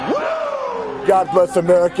God bless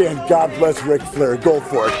America and God bless Ric Flair. Go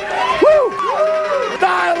for it. Woo!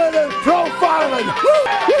 Styling and profiling. Woo!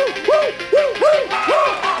 Woo! Woo! Woo! Woo!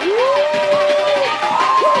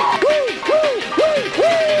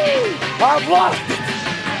 Woo! I've lost it.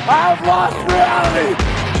 I've lost reality.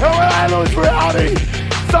 And when I lose reality,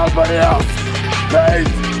 somebody else pays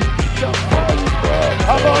the price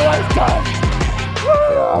of a lifetime.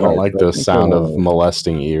 Yeah, I don't like the sound of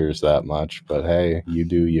molesting ears that much, but hey, you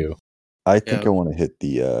do you. I think I want to hit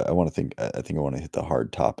the I think I want to hit the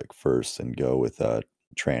hard topic first and go with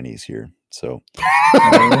trannies here. So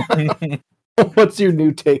what's your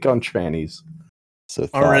new take on trannies? So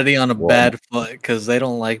already on a bad foot because they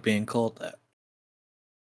don't like being called that.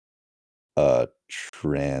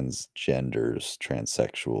 Transgenders,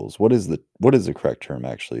 transsexuals. What is the correct term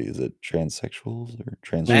actually? Is it transsexuals or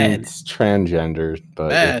transgenders? It's transgender,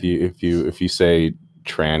 but if you say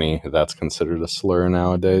tranny, that's considered a slur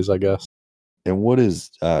nowadays, I guess. And what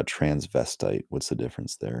is transvestite? What's the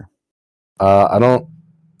difference there? I don't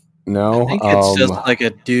know. I think it's just like a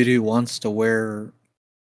dude who wants to wear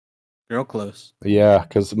girl clothes. Yeah,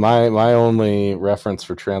 because my only reference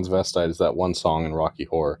for transvestite is that one song in Rocky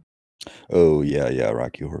Horror. Oh yeah,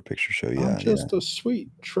 Rocky Horror Picture Show. Yeah, I'm just a sweet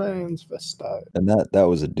transvestite. And that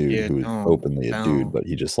was a dude who was openly a dude, but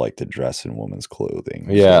he just liked to dress in women's clothing.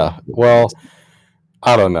 Yeah, so, well,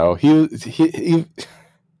 I don't know. He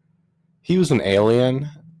was an alien,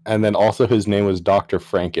 and then also his name was Dr.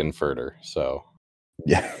 Frankenfurter. So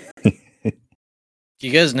yeah,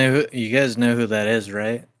 you guys know who that is,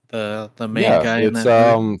 right? The main guy.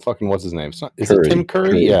 It's fucking what's his name? Is Curry. It Tim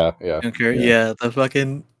Curry? Yeah. Tim Curry. Yeah, the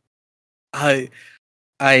fucking. I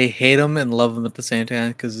hate him and love him at the same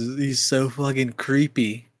time because he's so fucking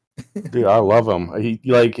creepy. Dude, I love him.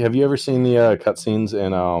 Have you ever seen the cutscenes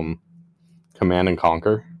in Command and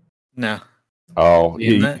Conquer? No. Oh,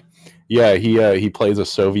 he plays a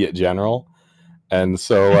Soviet general, and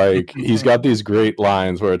so he's got these great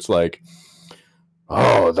lines where it's like,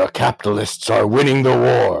 "Oh, the capitalists are winning the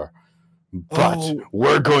war, but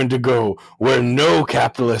we're going to go where no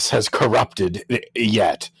capitalist has corrupted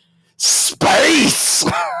yet." Space.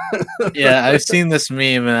 Yeah, I've seen this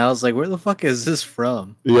meme and I was like, "Where the fuck is this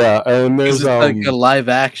from?" Yeah, and there's like a live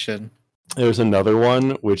action. There's another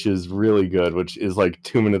one which is really good, which is like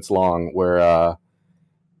 2 minutes long, where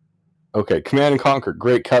Command and Conquer,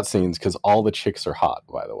 great cutscenes because all the chicks are hot.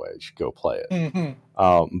 By the way, you should go play it.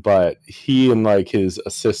 Mm-hmm. But he and his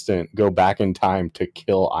assistant go back in time to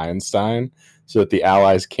kill Einstein, so that the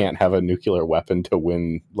Allies can't have a nuclear weapon to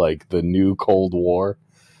win the new Cold War.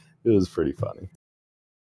 It was pretty funny.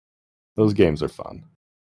 Those games are fun.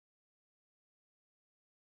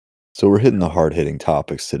 So we're hitting the hard-hitting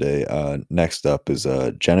topics today. Next up is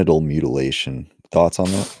genital mutilation. Thoughts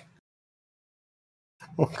on that?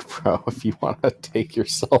 Look, bro, if you want to take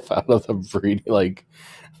yourself out of the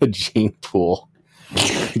the gene pool,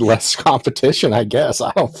 less competition, I guess.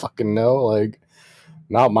 I don't fucking know.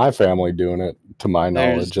 Not my family doing it, to my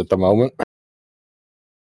knowledge, at the moment.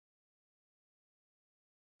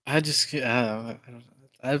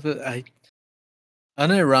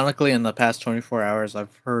 Unironically, in the past 24 hours,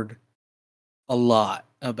 I've heard a lot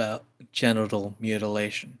about genital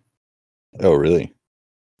mutilation. Oh, really?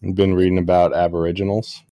 You've been reading about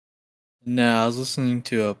Aboriginals? No, I was listening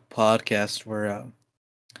to a podcast where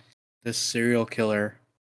this serial killer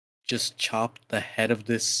just chopped the head of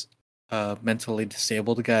this mentally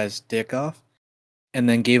disabled guy's dick off, and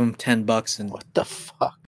then gave him $10 and what the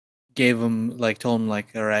fuck? Gave him told him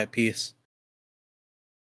all right, peace.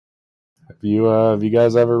 Have you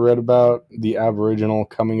guys ever read about the Aboriginal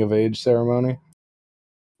coming of age ceremony?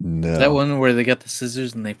 No. Is that one where they get the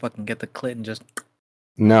scissors and they fucking get the clit and just?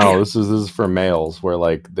 No, this is for males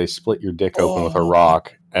where they split your dick open with a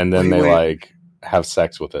rock and then they have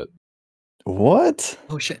sex with it. What?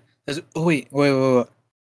 Oh shit! Wait.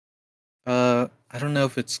 I don't know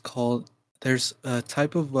if it's called. There's a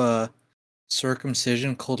type of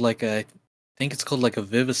circumcision called I think it's called a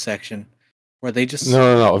vivisection, where they just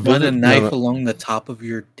run a knife along the top of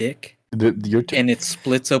your dick, and it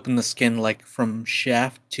splits open the skin from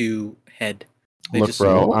shaft to head. Look,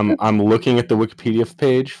 bro, I'm looking at the Wikipedia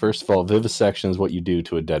page. First of all, vivisection is what you do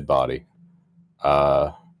to a dead body.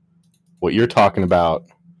 What you're talking about,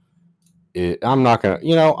 I'm not gonna.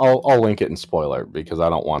 I'll link it in spoiler because I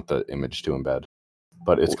don't want the image to embed.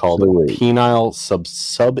 But it's called penile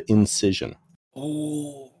subincision.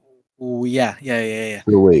 Oh, yeah.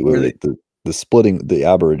 So wait. The splitting, the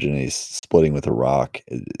Aborigines splitting with a rock.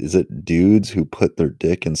 Is it dudes who put their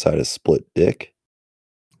dick inside a split dick?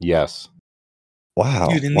 Yes. Wow.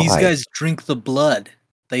 Dude, and these guys drink the blood.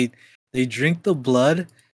 They drink the blood,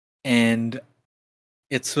 and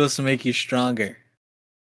It's supposed to make you stronger.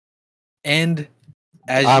 And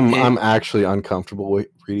I'm actually uncomfortable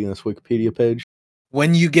reading this Wikipedia page.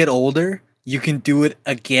 When you get older, you can do it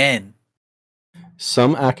again.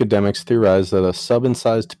 Some academics theorize that a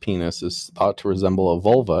sub-incised penis is thought to resemble a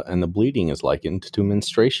vulva, and the bleeding is likened to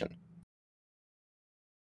menstruation.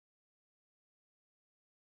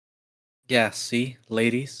 Yeah, see,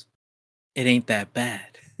 ladies, it ain't that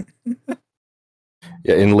bad.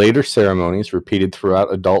 Yeah, in later ceremonies repeated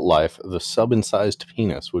throughout adult life, the sub-incised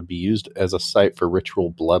penis would be used as a site for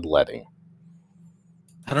ritual bloodletting.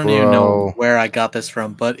 I don't even know where I got this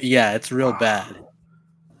from, but yeah, it's real bad.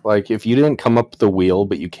 Like, if you didn't come up with the wheel,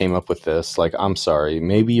 but you came up with this, like, I'm sorry,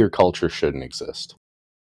 maybe your culture shouldn't exist.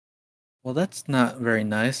 Well, that's not very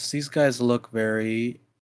nice. These guys look very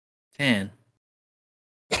tan.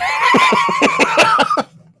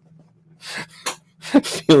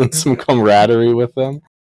 Feeling some camaraderie with them.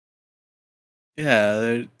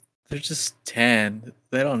 Yeah, they're just tan.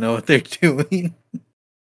 They don't know what they're doing.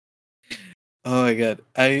 Oh my god!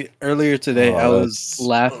 Earlier today I was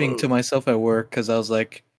laughing to myself at work because I was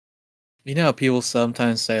like, you know how people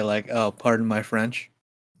sometimes say like, "Oh, pardon my French."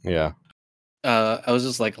 Yeah. I was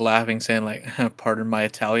just like laughing, saying like, "Pardon my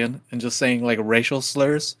Italian," and just saying like racial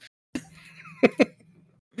slurs.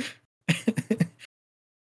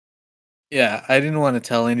 Yeah, I didn't want to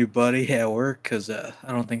tell anybody at work because I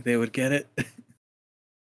don't think they would get it.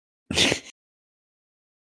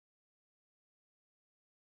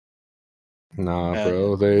 Nah,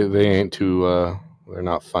 bro, they ain't too. They're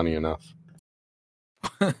not funny enough.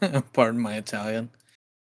 Pardon my Italian.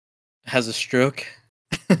 Has a stroke.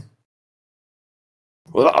 I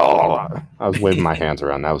was waving my hands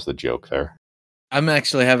around. That was the joke there. I'm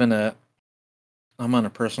actually I'm on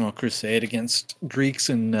a personal crusade against Greeks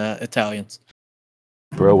and Italians.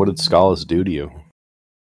 Bro, what did Scholus do to you?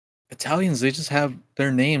 Italians, they just have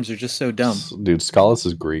their names are just so dumb. Dude, Scholus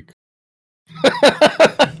is Greek.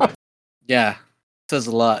 Yeah, says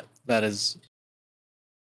a lot. That is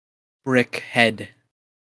brick head.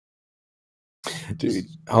 Dude,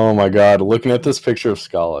 oh my god, looking at this picture of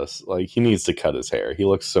Scholus, like, he needs to cut his hair. He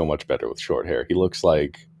looks so much better with short hair. He looks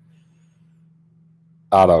like,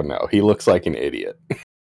 I don't know, he looks like an idiot.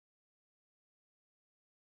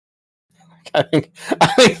 I think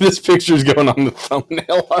this picture's going on the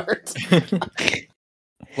thumbnail art.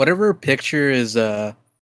 Whatever picture is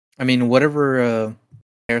whatever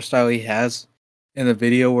hairstyle he has in the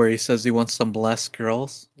video where he says he wants some blessed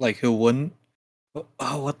girls, like who wouldn't?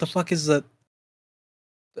 Oh, what the fuck is that?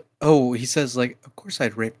 Oh, he says like, of course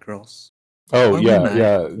I'd rape girls. Oh,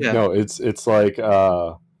 yeah. No, it's like,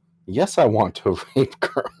 yes, I want to rape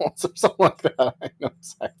girls or something like that. I know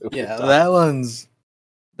exactly. Yeah,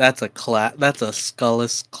 that's a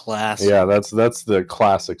Scholus classic. Yeah, that's the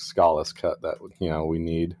classic Scholus cut that we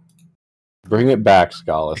need. Bring it back,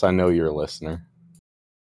 Scholus. I know you're a listener.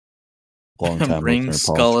 Long time. Bring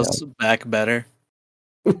Scholus back better.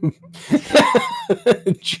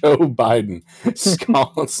 Joe Biden,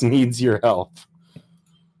 Scholus needs your help.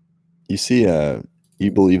 You see,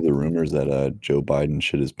 you believe the rumors that Joe Biden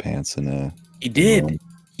shit his pants in a. He did.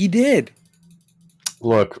 He did.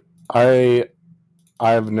 Look, I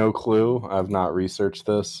have no clue. I've not researched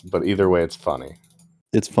this, but either way, it's funny.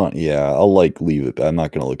 It's fun. Yeah, I'll leave it. I'm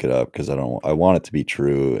not going to look it up because I want it to be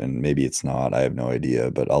true, and maybe it's not. I have no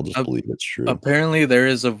idea, but I'll just believe it's true. Apparently, there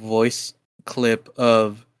is a voice clip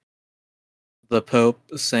of the Pope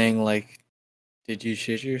saying like, "Did you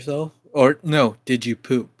shit yourself?" Or no, "Did you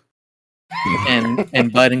poop?" and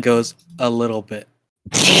Biden goes, "A little bit."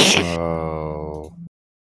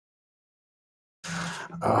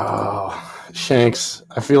 Oh, Shanks,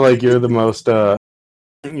 I feel like you're the most. I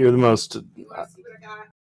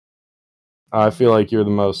feel like you're the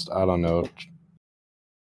most. I don't know.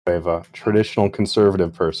 A traditional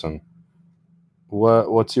conservative person.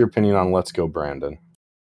 What's your opinion on "Let's Go, Brandon"?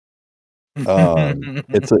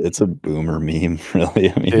 It's a boomer meme,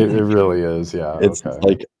 really. I mean, it really is. Yeah, it's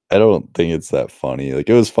like, I don't think it's that funny. Like,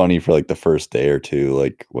 it was funny for like the first day or two,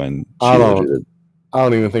 like when I don't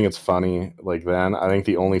even think it's funny like then. I think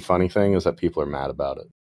the only funny thing is that people are mad about it.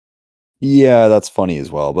 Yeah, that's funny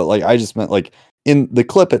as well. But like, I just meant like in the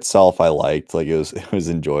clip itself, I liked, like, it was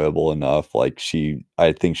enjoyable enough. Like,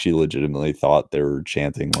 I think she legitimately thought they were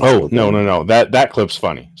chanting. Oh, no. That clip's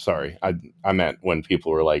funny. Sorry. I meant when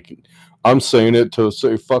people were like, I'm saying it to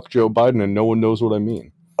say fuck Joe Biden and no one knows what I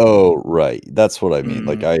mean. Oh, right. That's what I mean.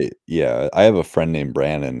 Like, I have a friend named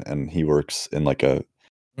Brandon, and he works in like a,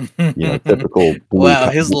 typical. Wow,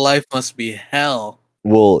 his life must be hell.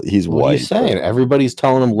 Well, he's white. What are you saying? Everybody's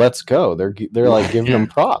telling him, let's go. They're like giving him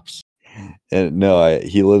props. And no,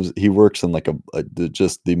 he works in like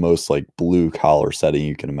just the most like blue collar setting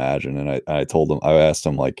you can imagine. And I asked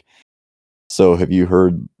him like, so have you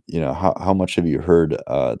heard, how much have you heard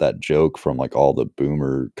that joke from like all the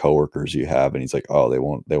boomer coworkers you have? And he's like, oh, they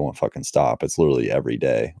won't fucking stop. It's literally every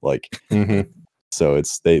day. Like, so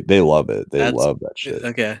it's they love it. They love that shit.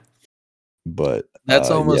 Okay, but that's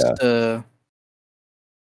almost it's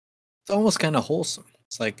almost kind of wholesome.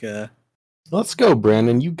 It's like let's go,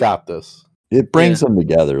 Brandon. You got this. It brings them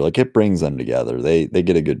together. Like it brings them together. They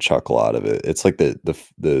get a good chuckle out of it. It's like the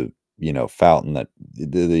fountain that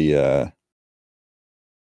the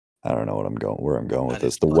I don't know where I'm going with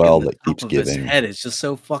this. The well that keeps giving. His head is just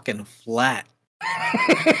so fucking flat.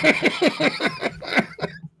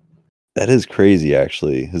 That is crazy,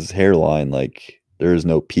 actually. His hairline, like there is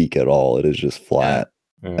no peak at all. It is just flat.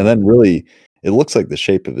 Yeah. And then really, it looks like the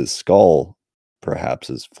shape of his skull perhaps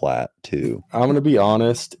is flat too. I'm gonna be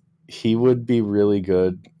honest. He would be really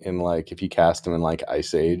good in like if you cast him in like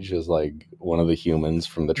Ice Age as like one of the humans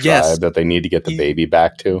from the tribe that they need to get the baby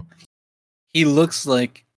back to. He looks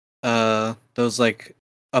like those like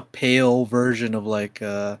a pale version of like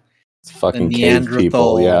fucking cave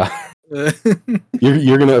people, yeah.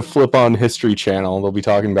 You're gonna flip on History Channel. They'll be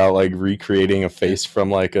talking about like recreating a face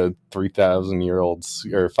from like a 3,000-year-old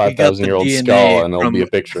or 5,000-year-old skull, and there'll be a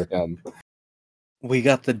picture of him. We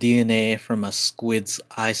got the DNA from a squid's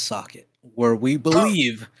eye socket, where we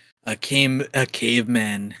believe a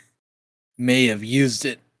caveman may have used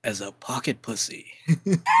it as a pocket pussy.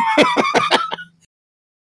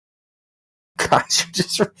 Gosh,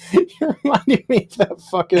 you're reminding me of that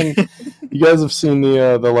fucking. You guys have seen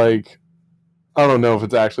the like. I don't know if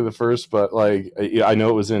it's actually the first, but like I know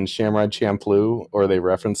it was in Samurai Champloo, or they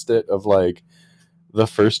referenced it of like the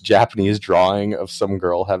first Japanese drawing of some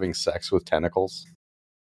girl having sex with tentacles.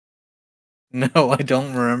 No, I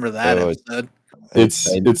don't remember that episode.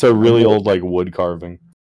 It's a really old like wood carving.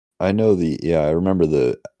 I know I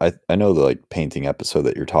remember I know the like painting episode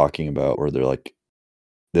that you're talking about, where they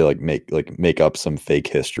make up some fake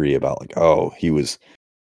history about like,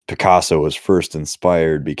 Picasso was first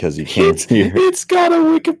inspired because he came here. It's got a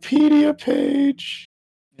Wikipedia page.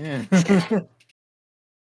 Yeah.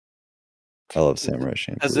 I love Samurai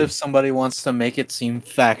Champloo. As if somebody wants to make it seem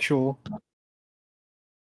factual.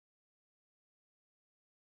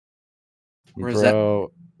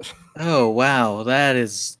 Bro. Oh wow,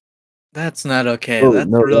 that's not okay. Oh,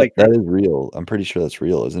 that is real. I'm pretty sure that's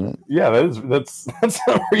real, isn't it? Yeah, that's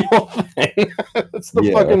a real thing. That's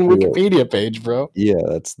the fucking Wikipedia page, bro. Yeah,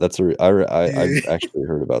 I've actually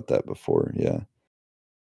heard about that before. Yeah.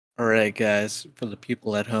 All right, guys, for the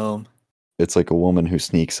people at home, it's like a woman who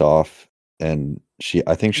sneaks off, and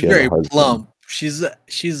I think she has very a husband. plump. She's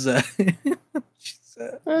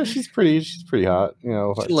pretty hot. You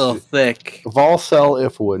know, she's a little thick. Volcel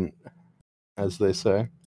if wouldn't, as they say.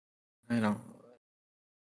 I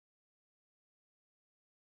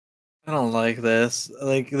don't like this.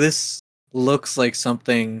 Like this looks like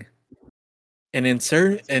something an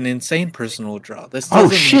insane person will draw. This. Oh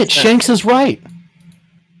shit! Shanks is right.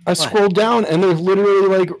 I scrolled down and they're literally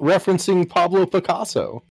like referencing Pablo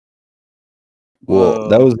Picasso. Well,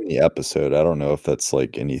 that was in the episode. I don't know if that's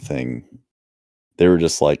like anything. They were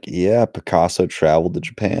just like, yeah, Picasso traveled to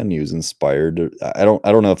Japan. He was inspired. I don't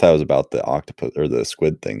know if that was about the octopus or the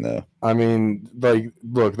squid thing, though. I mean, like,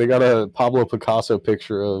 look, they got a Pablo Picasso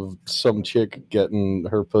picture of some chick getting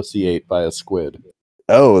her pussy ate by a squid.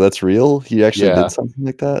 Oh, that's real? He actually did something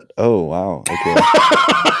like that? Oh, wow. Okay.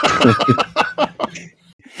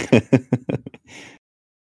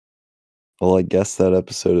 Well, I guess that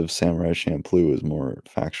episode of Samurai Champloo was more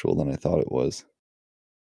factual than I thought it was.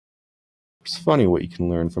 It's funny what you can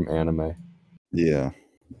learn from anime. Yeah.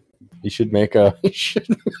 You should make one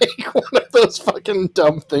of those fucking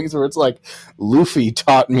dumb things where it's like, Luffy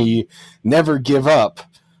taught me never give up.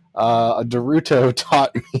 Naruto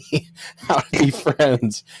taught me how to be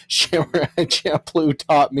friends. Samurai Champloo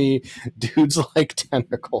taught me dudes like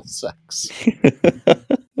tentacle sex.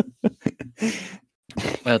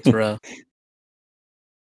 That's rough.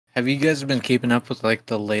 Have you guys been keeping up with like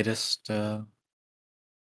the latest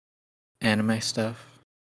anime stuff?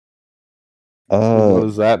 What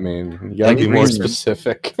does that mean? You gotta be more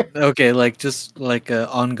specific. Okay, like just like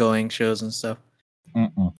ongoing shows and stuff.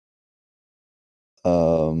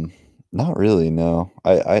 Not really. No,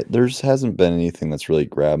 I there hasn't been anything that's really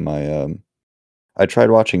grabbed my. I tried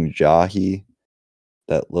watching Jahi,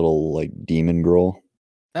 that little like demon girl.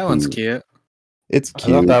 That one's cute. It's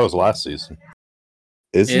cute. I thought that was last season.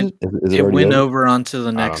 Is it? Is it went over onto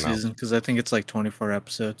the next season because I think it's like 24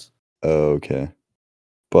 episodes. Oh, okay.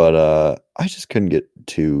 But I just couldn't get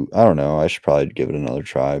too. I don't know. I should probably give it another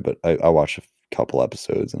try. But I watched a couple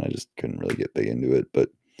episodes and I just couldn't really get big into it. But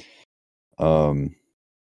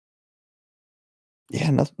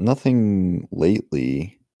yeah, nothing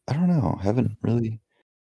lately. I don't know. I haven't really.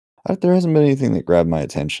 There hasn't been anything that grabbed my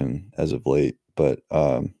attention as of late. But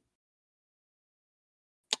I'm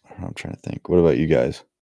trying to think. What about you guys?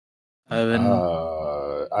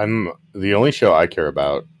 I'm the only show I care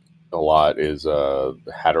about a lot is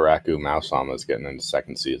Hataraku Mouse-sama is getting into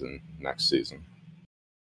second season next season.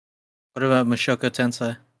 What about Mushoku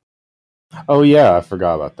Tensei? Oh yeah, I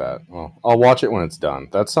forgot about that. Well, I'll watch it when it's done.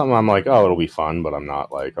 That's something I'm like, oh, it'll be fun, but I'm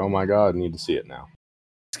not like, oh my god, I need to see it now.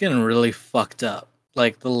 It's getting really fucked up.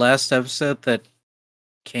 Like the last episode that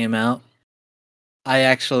came out, I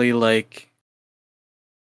actually like,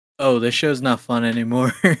 oh, this show's not fun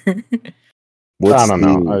anymore. I don't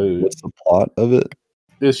know. What's the plot of it?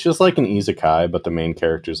 It's just like an isekai, but the main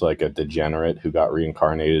character's like a degenerate who got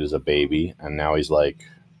reincarnated as a baby, and now he's like,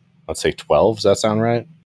 let's say 12. Does that sound right?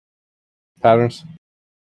 Patterns?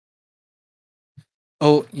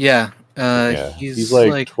 Oh, yeah. He's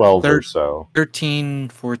like 12 or so. 13,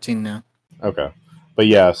 14 now. Okay. But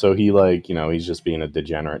yeah, so he like, he's just being a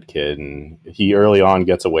degenerate kid, and he early on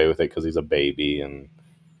gets away with it because he's a baby, and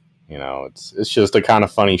it's just a kind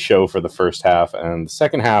of funny show for the first half, and the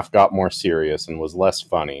second half got more serious and was less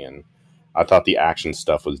funny, and I thought the action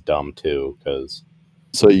stuff was dumb too, because...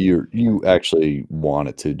 So you actually want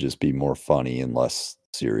it to just be more funny and less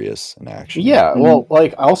serious in action? Yeah, well,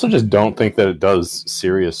 like, I also just don't think that it does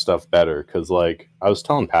serious stuff better, because, like, I was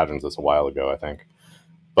telling Patterns this a while ago, I think,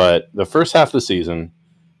 but the first half of the season,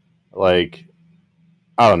 like...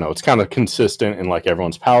 I don't know, it's kind of consistent in like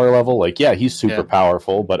everyone's power level. Like, yeah, he's super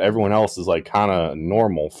powerful, but everyone else is like kind of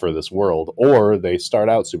normal for this world. Or they start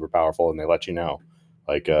out super powerful and they let you know.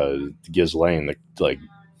 Like Ghislaine, the like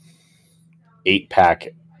 8-pack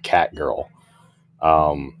cat girl.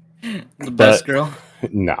 The best girl?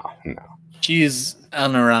 No. She's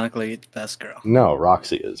unironically the best girl. No,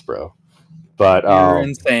 Roxy is, bro. But you're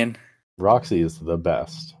insane. Roxy is the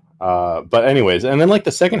best. But anyways, and then like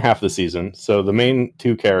the second half of the season, so the main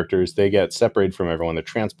two characters, they get separated from everyone. They're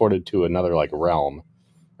transported to another like realm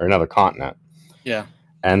or another continent. Yeah.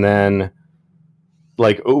 And then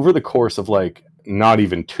like over the course of like not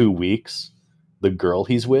even 2 weeks, the girl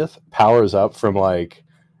he's with powers up from like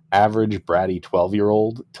average bratty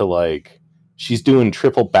 12-year-old to like she's doing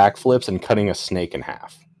triple backflips and cutting a snake in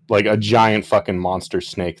half. Like a giant fucking monster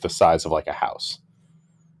snake the size of like a house.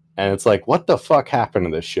 And it's like, what the fuck happened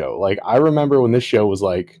to this show? Like, I remember when this show was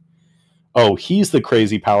like, oh, he's the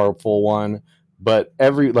crazy powerful one, but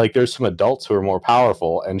there's some adults who are more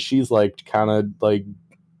powerful, and she's like kind of like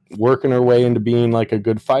working her way into being like a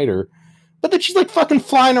good fighter. But then she's like fucking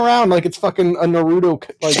flying around like it's fucking a Naruto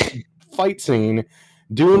like fight scene,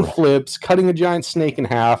 doing flips, cutting a giant snake in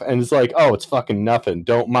half, and it's like, oh, it's fucking nothing.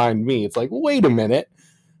 Don't mind me. It's like, wait a minute.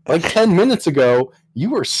 Like 10 minutes ago, you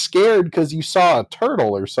were scared because you saw a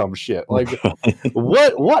turtle or some shit. Like,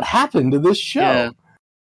 what happened to this show? Yeah.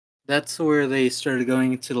 That's where they started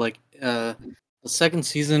going into like the second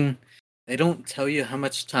season. They don't tell you how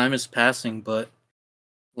much time is passing, but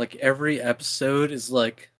like every episode is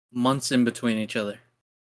like months in between each other.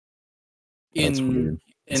 In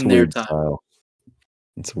their time. Style.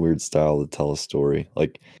 It's a weird style to tell a story.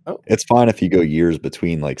 Like, It's fine if you go years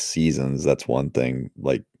between like seasons. That's one thing.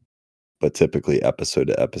 Like. But typically episode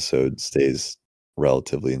to episode stays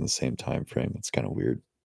relatively in the same time frame. It's kind of weird.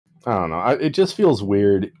 I don't know. It just feels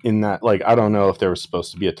weird in that, like, I don't know if there was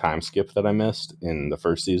supposed to be a time skip that I missed in the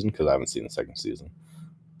first season because I haven't seen the second season.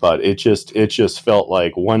 But it just felt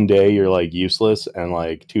like one day you're like useless, and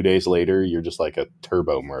like 2 days later you're just like a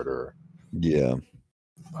turbo murderer. Yeah.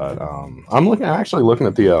 But I'm actually looking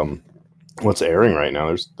at the what's airing right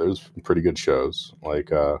now. There's pretty good shows.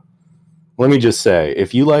 Like let me just say,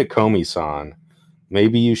 if you like Komi-san,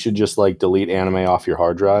 maybe you should just like delete anime off your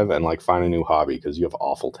hard drive and like find a new hobby because you have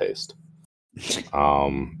awful taste.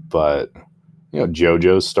 But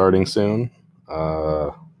JoJo's starting soon.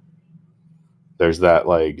 There's that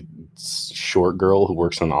like short girl who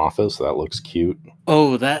works in an office that looks cute.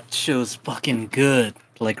 Oh, that show's fucking good.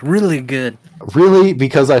 Like really good. Really?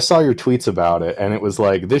 Because I saw your tweets about it and it was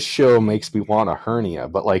like, this show makes me want a hernia,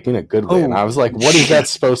 but like in a good way. And I was like, what is that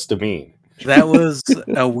supposed to mean? That was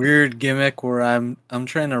a weird gimmick where I'm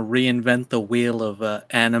trying to reinvent the wheel of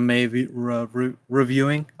anime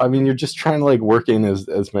reviewing. I mean, you're just trying to like work in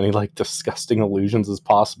as many like disgusting illusions as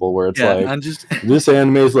possible. Where it's this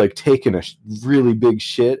anime is like taking a really big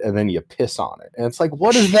shit and then you piss on it, and it's like,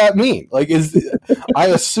 what does that mean? Like, I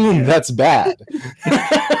assume that's bad.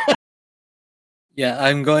 Yeah,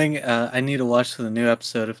 I'm going. I need to watch the new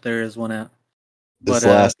episode if there is one out. This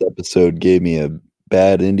last episode gave me a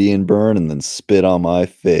bad Indian burn and then spit on my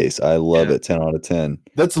face. I love it. 10 out of 10.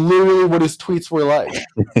 That's literally what his tweets were like.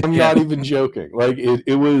 I'm not even joking. Like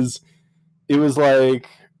it was like,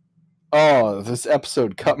 oh, this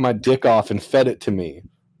episode cut my dick off and fed it to me.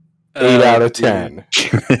 8 out of 10.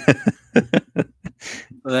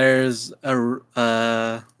 There's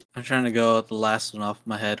a I'm trying to go the last one off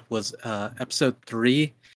my head was episode 3.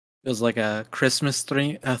 It was like a Christmas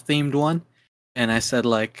themed one, and I said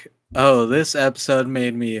like, "Oh, this episode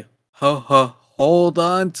made me hold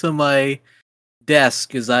on to my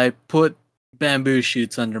desk as I put bamboo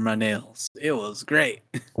shoots under my nails." It was great.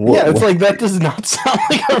 It's like that does not sound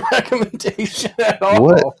like a recommendation at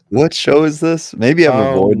all. What show is this? Maybe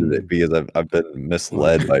I've avoided it because I've been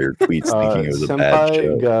misled by your tweets thinking it was a bad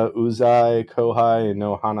show. Ga Uzai Kohai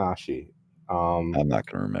no Hanashi. I'm not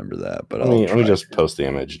going to remember that, but let me just post the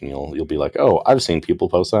image, and you'll be like, "Oh, I've seen people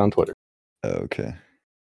post that on Twitter." Okay.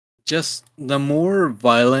 Just the more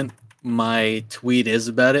violent my tweet is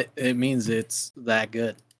about it, it means it's that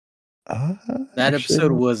good. That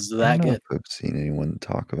episode was that good. I've seen anyone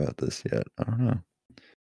talk about this yet. I don't know.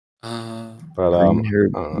 But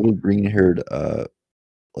green-haired,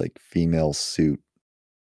 like female suit.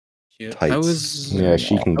 Cute. Tights.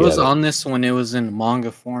 She can. I was on this when it was in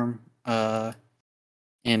manga form,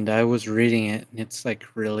 and I was reading it, and it's like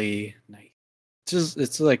really nice.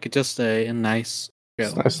 It's like just a nice show.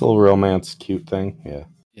 It's a nice little romance, cute thing. Yeah.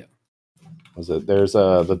 Was it? There's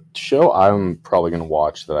the show I'm probably gonna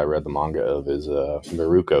watch that I read the manga of is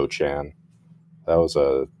Miruko-chan. That was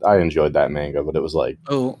I enjoyed that manga, but it was like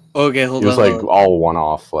okay, hold on. It was like all one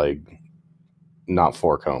off, like not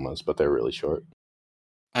 4 comas, but they're really short.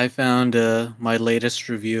 I found my latest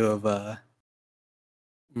review of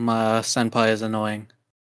My Senpai is Annoying.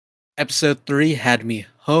 Episode 3 had me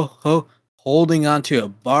holding onto a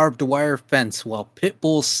barbed wire fence while pit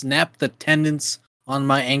bulls snapped the tendons on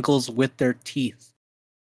my ankles with their teeth.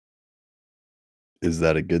 Is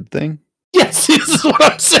that a good thing? Yes, this is what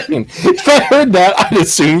I'm saying. If I heard that, I'd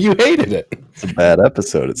assume you hated it. It's a bad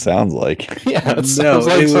episode, it sounds like. Yeah, it sounds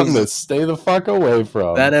like something to stay the fuck away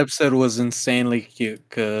from. That episode was insanely cute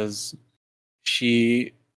because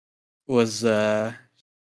she was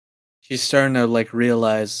she's starting to like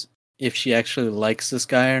realize if she actually likes this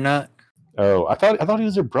guy or not. Oh, I thought he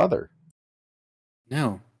was her brother.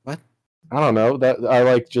 No. I don't know. That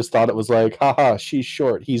I just thought it was like, haha, she's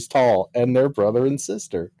short, he's tall, and they're brother and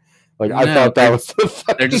sister. Like I thought that was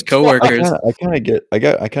they're just coworkers. I kind of get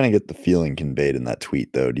the feeling conveyed in that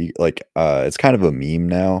tweet though. Do you like it's kind of a meme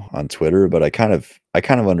now on Twitter, but I kind of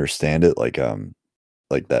understand it like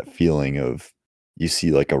that feeling of you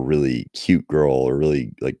see like a really cute girl or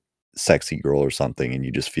really like sexy girl or something and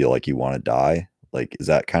you just feel like you want to die. Like is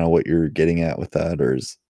that kind of what you're getting at with that, or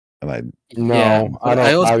I don't.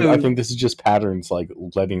 I think this is just patterns, like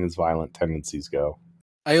letting his violent tendencies go.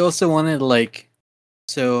 I also wanted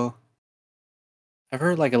so I've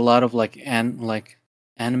heard like a lot of like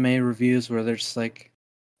anime reviews where they're just like,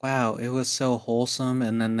 wow, it was so wholesome,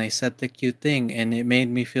 and then they said the cute thing and it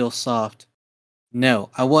made me feel soft.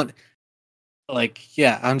 No, I want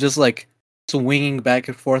I'm just like swinging back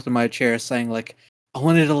and forth in my chair saying like I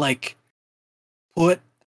wanted to like put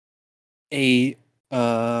a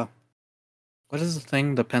what is the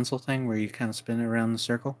thing, the pencil thing where you kind of spin it around the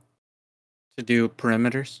circle to do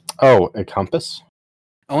perimeters? Oh, a compass?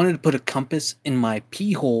 I wanted to put a compass in my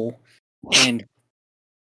pee hole and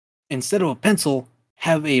instead of a pencil,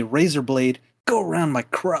 have a razor blade go around my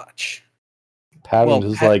crotch. Patterns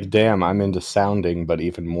is like, damn, I'm into sounding, but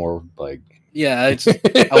even more like... Yeah,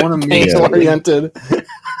 I want to make oriented.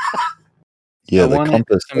 Yeah, the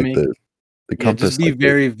compass, like the compass, just be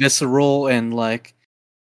very visceral and like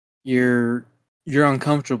you're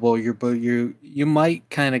uncomfortable. But you might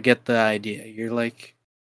kind of get the idea. You're like,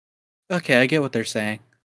 okay, I get what they're saying.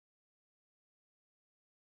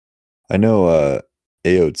 I know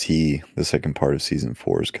AOT, the second part of season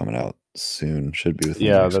 4 is coming out soon. Should be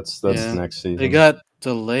within that's next season. It got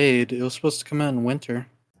delayed. It was supposed to come out in winter.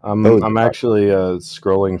 I'm actually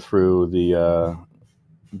scrolling through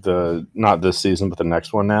the not this season but the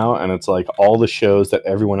next one now, and it's like all the shows that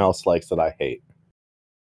everyone else likes that I hate.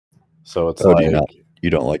 So it's you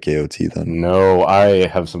don't like AOT then? No, I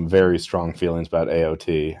have some very strong feelings about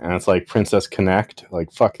AOT, and it's like Princess Connect.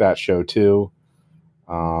 Like fuck that show too.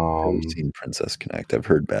 I've seen Princess Connect. I've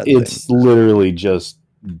heard bad things. It's literally just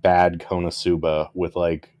bad Konosuba with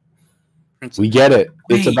like we get it.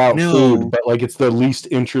 It's about food, but like it's the least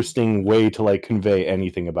interesting way to like convey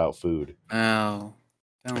anything about food. Oh.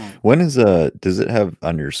 When is does it have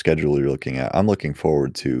on your schedule you're looking at? I'm looking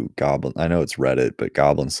forward to Goblin. I know it's Reddit, but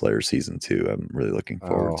Goblin Slayer season 2. I'm really looking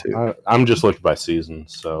forward to. I'm just looking by season,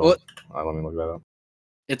 so let me look that up.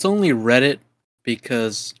 It's only Reddit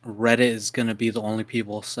because Reddit is gonna be the only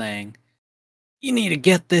people saying, "You need to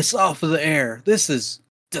get this off of the air. This is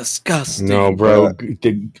disgusting." No, bro.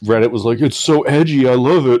 Reddit was like, "It's so edgy. I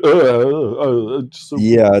love it."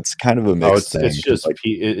 Yeah, it's kind of a mixed thing. It's just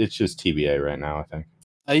it's just TBA right now, I think.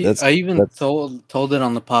 I even told it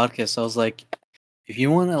on the podcast. I was like, if you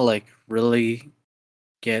want to like really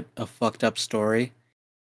get a fucked up story,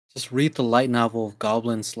 just read the light novel of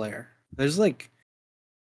Goblin Slayer. There's like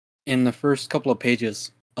in the first couple of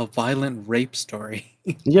pages a violent rape story.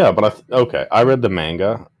 Yeah, but I read the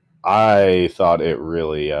manga. I thought it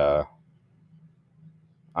really I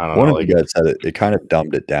don't know. One of you guys said it kind of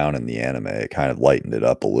dumbed it down in the anime. It kind of lightened it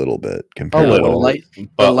up a little bit compared to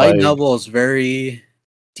the light novel is very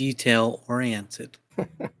detail oriented.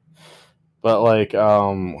 But like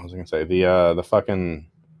what was I gonna say? The fucking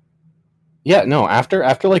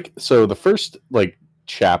after like, so the first like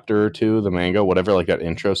chapter or two of the manga, whatever like that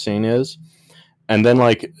intro scene is, and then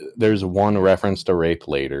like there's one reference to rape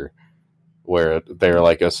later where they're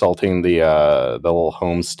like assaulting the little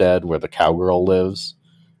homestead where the cowgirl lives,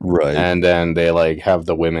 right? And then they like have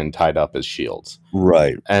the women tied up as shields,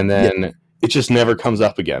 right? And then it just never comes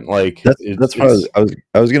up again. Like that's what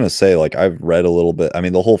I was gonna say. Like I've read a little bit. I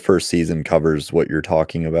mean, the whole first season covers what you're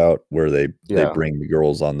talking about, where they bring the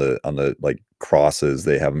girls on the like crosses.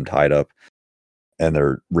 They have them tied up, and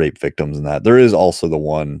they're rape victims. And that there is also the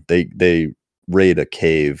one they raid a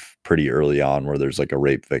cave pretty early on where there's like a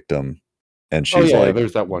rape victim, and she's like,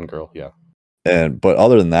 there's that one girl, but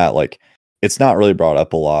other than that, like it's not really brought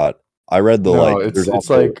up a lot. I read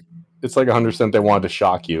it's like 100% they wanted to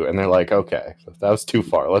shock you, and they're like, okay, that was too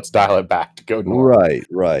far. Let's dial it back to go normal.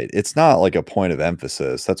 Right. It's not like a point of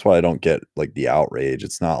emphasis. That's why I don't get like the outrage.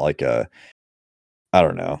 It's not like I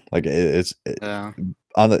don't know. Like there's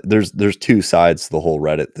two sides to the whole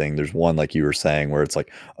Reddit thing. There's one, like you were saying, where it's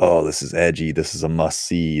like, oh, this is edgy. This is a must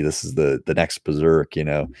see. This is the next Berserk, you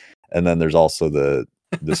know. And then there's also the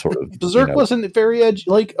sort of Berserk wasn't very edgy.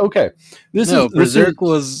 Like, okay, Berserk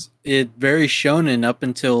was very shonen up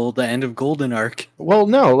until the end of Golden Arc. Well,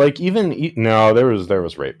 no, like there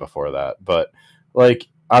was rape before that, but like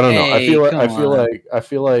I don't know. I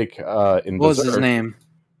feel like in what Berserk, was his name?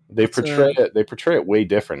 They portray it way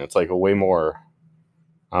different. It's like a way more,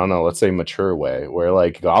 I don't know, let's say mature way, where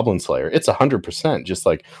like Goblin Slayer, it's 100% just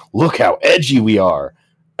like, look how edgy we are.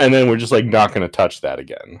 And then we're just like not going to touch that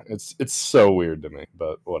again. It's so weird to me,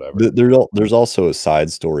 but whatever. There's also a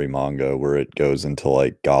side story manga where it goes into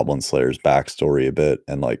like Goblin Slayer's backstory a bit,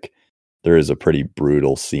 and like there is a pretty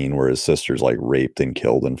brutal scene where his sister's like raped and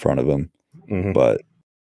killed in front of him. Mm-hmm. But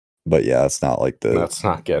yeah, it's not like that's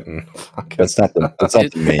not getting. That's not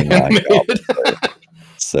the main line. Goblin Slayer.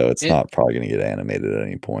 So it's not probably going to get animated at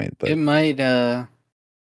any point. But it might have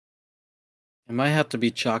to be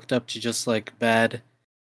chalked up to just like bad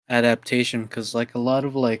adaptation, because like a lot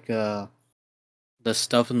of like the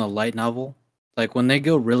stuff in the light novel, like when they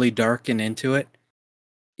go really dark and into it,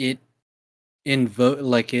 it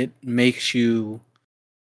makes you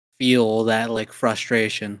feel that like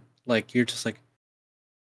frustration, like you're just like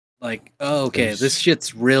oh, okay, this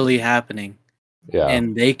shit's really happening,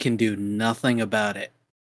 and they can do nothing about it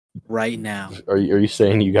right now. Are you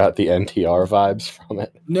saying you got the NTR vibes from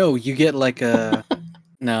it? No, you get like a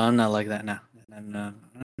no, I'm not like that now.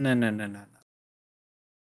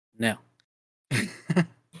 No.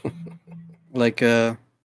 Like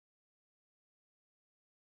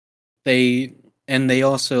they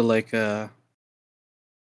also like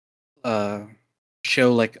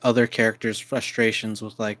show like other characters' frustrations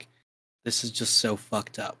with like, this is just so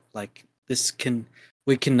fucked up. Like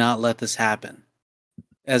we cannot let this happen.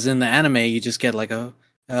 As in the anime, you just get like a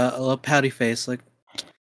little pouty face, like,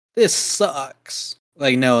 this sucks.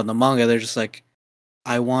 Like, no, in the manga, they're just like,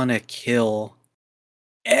 I want to kill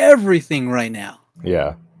everything right now.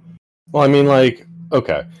 Yeah. Well, I mean, like,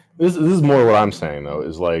 okay, this is more what I'm saying though.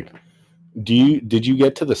 Is like, did you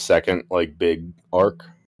get to the second like big arc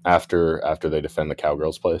after they defend the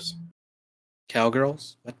cowgirl's place?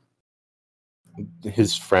 Cowgirls? What?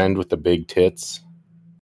 His friend with the big tits.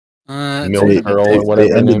 The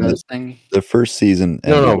first season.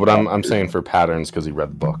 No, but I'm saying for patterns because he read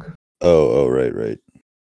the book. Oh, right.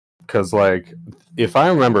 Because like, if I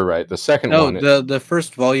remember right, the second one. No, the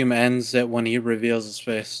first volume ends at when he reveals his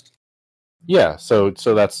face. Yeah, so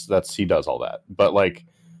that's he does all that, but like,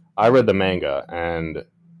 I read the manga and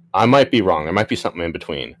I might be wrong. There might be something in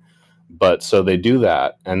between, but so they do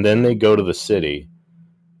that and then they go to the city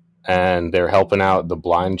and they're helping out the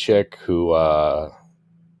blind chick who the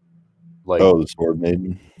Sword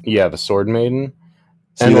Maiden. Yeah, the Sword Maiden.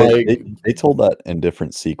 See, and they told that in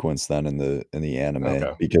different sequence than in the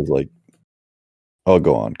anime, because like, oh,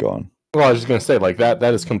 go on. Well, I was just gonna say, like, that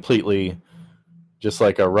is completely just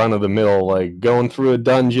like a run of the mill, like going through a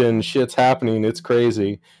dungeon, shit's happening, it's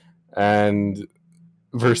crazy, and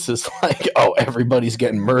versus like, oh, everybody's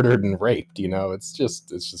getting murdered and raped, you know? It's just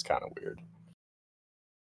kind of weird.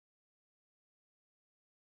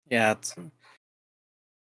 Yeah, it's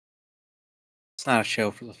not a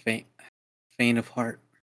show for the faint of heart.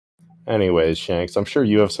 Anyways, Shanks, I'm sure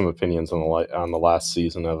you have some opinions on the last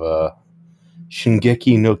season of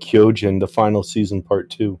Shingeki no Kyojin, the final season,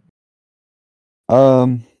 part 2.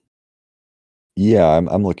 Yeah,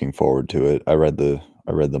 I'm looking forward to it. I read the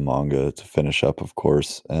manga to finish up, of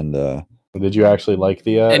course, and did you actually like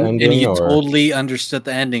the ending? And you totally understood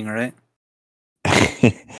the ending, right?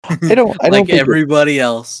 I don't like think everybody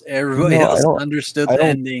else. Everybody else understood the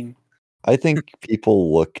ending. I think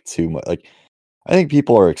people look too much like. I think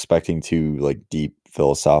people are expecting too like deep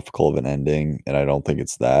philosophical of an ending, and I don't think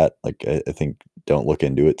it's that. Like, I think don't look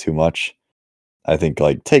into it too much. I think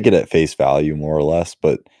like take it at face value more or less.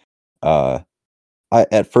 But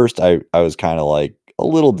at first I was kind of like a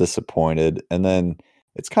little disappointed, and then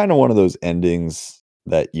it's kind of one of those endings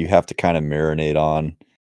that you have to kind of marinate on,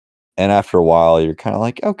 and after a while you're kind of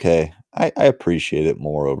like, okay, I appreciate it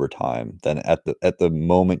more over time than at the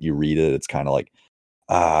moment you read it. It's kind of like,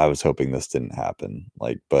 I was hoping this didn't happen.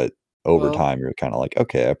 Like, but over time, you're kind of like,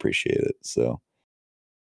 okay, I appreciate it. So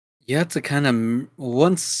you have to kind of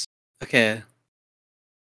okay.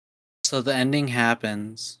 So the ending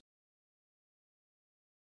happens.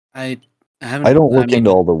 I don't look into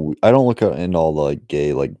all the like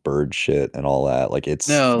gay like bird shit and all that. Like, it's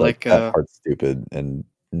that part's stupid and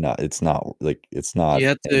it's not. You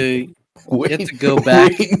have to. You have to go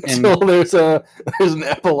back until there's an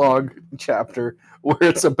epilogue chapter where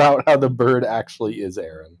it's about how the bird actually is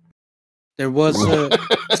Eren. There was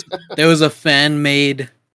a fan made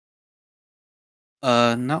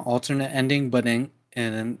not alternate ending, but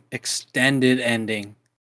an extended ending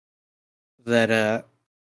that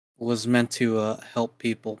was meant to help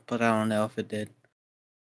people, but I don't know if it did.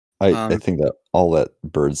 I think that all that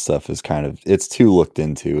bird stuff is kind of, it's too looked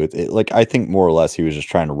into. It like, I think more or less he was just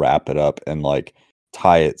trying to wrap it up and like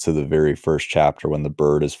tie it to the very first chapter when the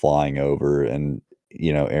bird is flying over and,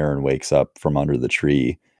 you know, Eren wakes up from under the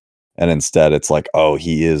tree, and instead it's like, oh,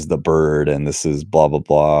 he is the bird and this is blah blah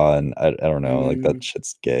blah, and I don't know, like that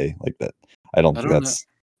shit's gay, like that. I don't think that's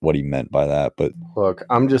what he meant by that. But look,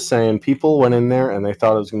 I'm just saying, people went in there and they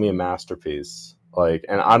thought it was gonna be a masterpiece, like,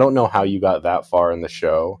 and I don't know how you got that far in the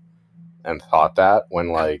show and thought that, when,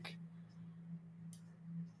 like,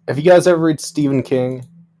 have you guys ever read Stephen King?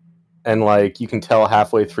 And like, you can tell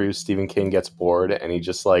halfway through Stephen King gets bored and he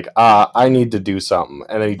just like, I need to do something,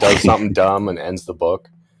 and then he does something dumb and ends the book.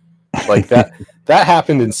 Like that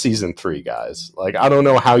happened in season 3, guys. Like, I don't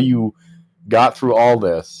know how you got through all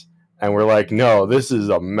this and we're like, no, this is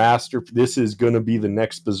a master, this is gonna be the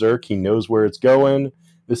next Berserk, he knows where it's going,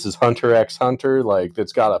 this is Hunter x Hunter, like,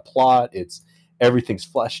 it's got a plot, it's everything's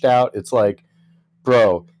fleshed out. It's like,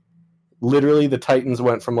 bro, literally the Titans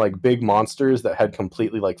went from like big monsters that had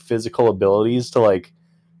completely like physical abilities to like,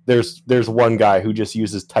 there's one guy who just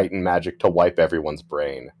uses Titan magic to wipe everyone's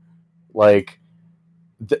brain. Like,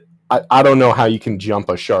 I don't know how you can jump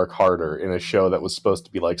a shark harder in a show that was supposed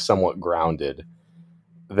to be like somewhat grounded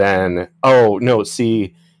than, oh no,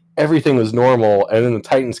 see, everything was normal and then the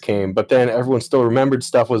Titans came, but then everyone still remembered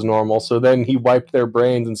stuff was normal, so then he wiped their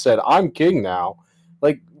brains and said, I'm king now.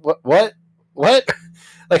 Like, what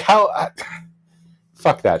like, how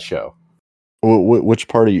fuck that show. Which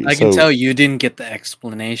part are you? I can tell you didn't get the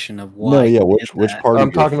explanation of why. No, yeah, which part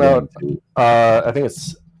I'm talking about? I think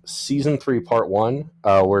it's season 3 part 1,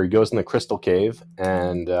 where he goes in the Crystal Cave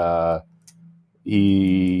and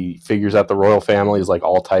he figures out the royal family is like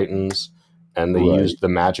all Titans, and they used the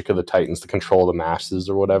magic of the Titans to control the masses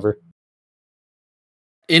or whatever.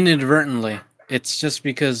 Inadvertently. It's just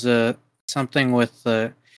because something with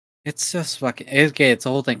it's just fucking okay, it's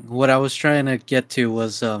the whole thing. What I was trying to get to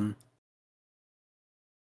was so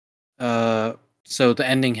the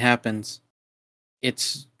ending happens.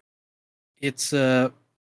 It's a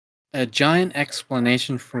giant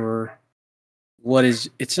explanation for what is,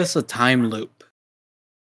 it's just a time loop.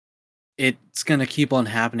 It's gonna keep on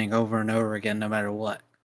happening over and over again no matter what.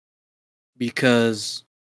 Because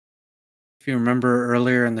if you remember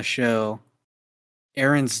earlier in the show,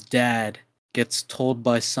 Eren's dad gets told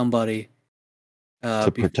by somebody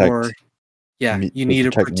to protect Yeah, you need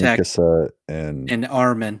to protect Mikasa and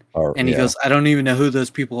Armin. And he goes, I don't even know who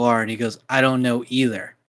those people are. And he goes, I don't know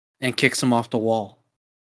either. And kicks him off the wall.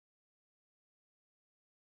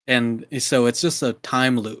 And so it's just a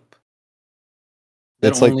time loop that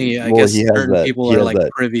it's only, I guess, certain people are like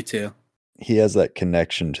privy to. He has that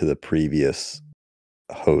connection to the previous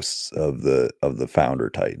hosts of the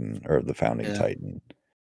founder Titan or the founding Titan.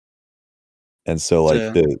 And so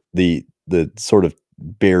like the sort of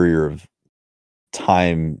barrier of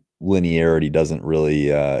time linearity doesn't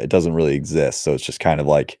really exist. So it's just kind of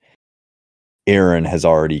like Eren has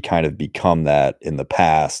already kind of become that in the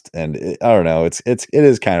past, and I don't know, it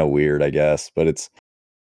is kind of weird, I guess, but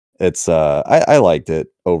I liked it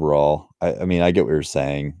overall. I mean, I get what you're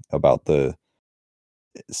saying about the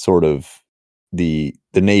sort of the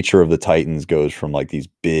nature of the Titans goes from like these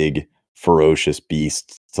big ferocious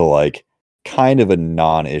beasts to like kind of a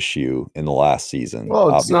non-issue in the last season.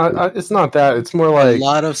 Well, it's not that. It's more like a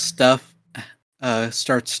lot of stuff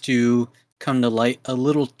starts to come to light a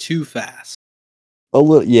little too fast. A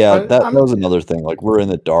little, yeah. That was another thing. Like we're in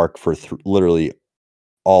the dark for literally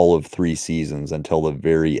all of 3 seasons until the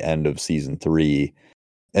very end of season 3,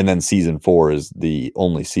 and then season 4 is the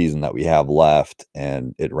only season that we have left,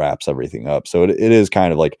 and it wraps everything up. So it is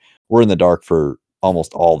kind of like we're in the dark for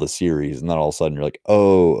almost all the series, and then all of a sudden you're like,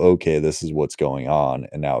 oh, okay, this is what's going on,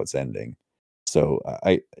 and now it's ending. So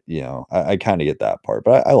I kind of get that part,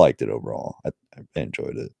 but I liked it overall. I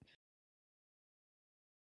enjoyed it.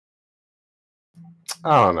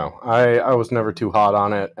 I don't know. I was never too hot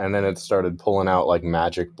on it, and then it started pulling out like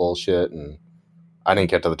magic bullshit, and I didn't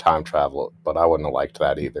get to the time travel, but I wouldn't have liked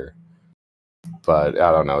that either. But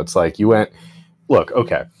I don't know. It's like you went. Look,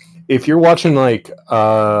 okay. If you're watching like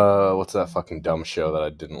what's that fucking dumb show that I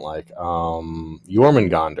didn't like?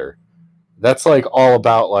 Jormungandr. That's like all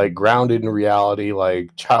about like grounded in reality,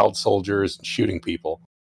 like child soldiers shooting people.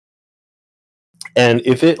 And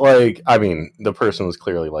if it like, I mean, the person was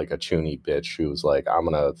clearly like a chuny bitch who was like, I'm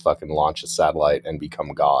gonna fucking launch a satellite and become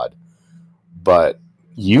God. But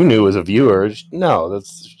you knew as a viewer, no,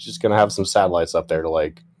 that's just gonna have some satellites up there to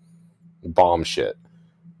like bomb shit.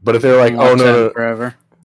 But if they're like, oh no, forever.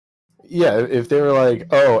 Yeah, if they were like,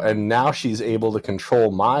 oh, and now she's able to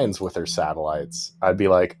control minds with her satellites, I'd be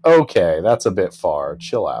like, okay, that's a bit far.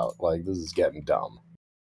 Chill out. Like, this is getting dumb.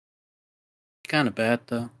 Kind of bad,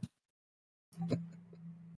 though.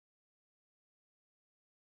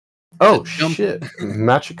 Oh, shit.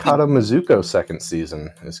 Machikata Mizuko second season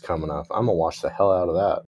is coming up. I'm going to watch the hell out of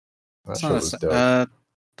that. That show was dope.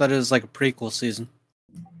 That is like a prequel season.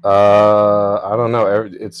 I don't know.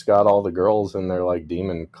 It's got all the girls in their like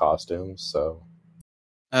demon costumes, so.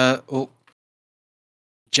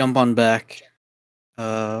 Jump on back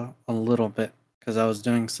a little bit because I was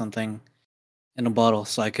doing something in a bottle,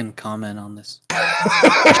 so I can comment on this.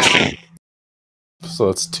 So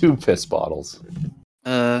it's 2 piss bottles.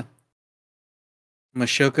 Mushoku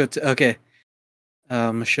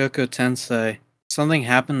Tensei. Something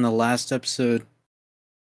happened in the last episode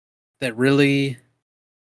that really.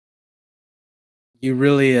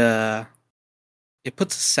 It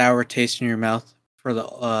puts a sour taste in your mouth for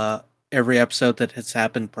the every episode that has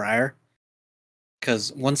happened prior.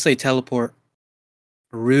 Because once they teleport,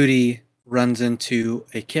 Rudy runs into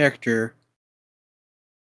a character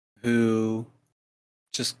who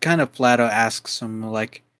just kind of flat out asks him,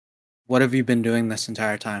 like, what have you been doing this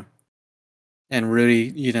entire time? And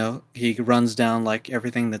Rudy, he runs down like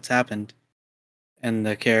everything that's happened. And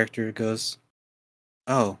the character goes,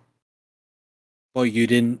 oh. Well, you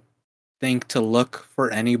didn't think to look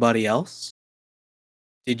for anybody else?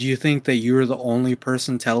 Did you think that you were the only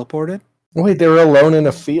person teleported? Wait, they were alone in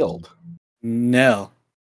a field. No.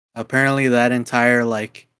 Apparently that entire,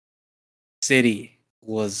 city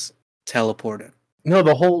was teleported. No,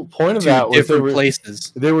 the whole point of that was different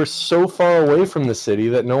places. They were so far away from the city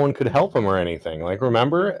that no one could help them or anything. Like,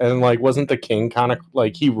 remember? And, wasn't the king kind of,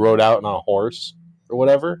 he rode out on a horse or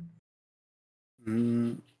whatever?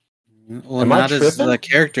 Well, not as the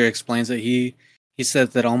character explains it. He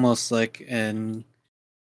said that almost and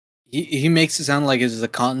he makes it sound like it's a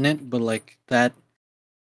continent, but that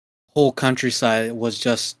whole countryside was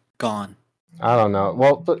just gone. I don't know.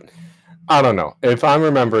 Well, but I don't know. If I'm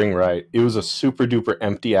remembering right, it was a super duper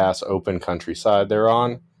empty ass open countryside they're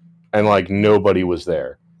on, and nobody was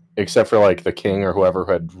there except for the king or whoever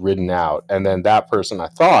had ridden out, and then that person I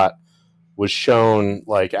thought was shown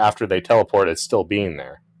after they teleported still being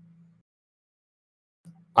there.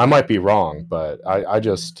 I might be wrong, but I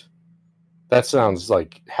just that sounds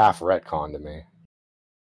like half retcon to me.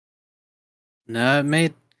 No,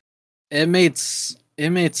 it made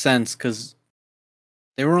sense because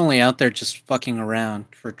They were only out there just fucking around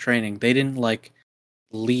for training. They didn't like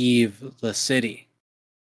leave the city.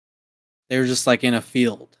 They were just like in a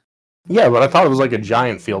field. Yeah, but I thought it was like a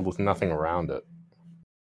giant field with nothing around it.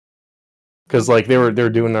 Because like they were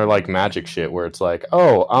doing their like magic shit where it's like,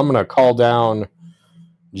 oh, I'm gonna call down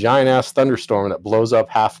giant ass thunderstorm that blows up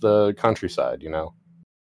half the countryside, you know?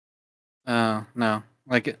 Oh no,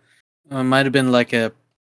 like it might have been like a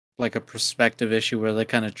perspective issue where they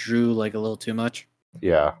kind of drew like a little too much.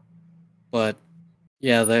 Yeah, but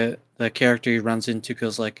yeah, the character he runs into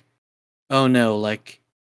goes like, oh no, like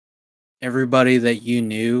everybody that you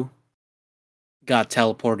knew got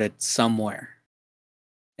teleported somewhere,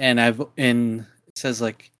 and it says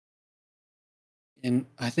like. And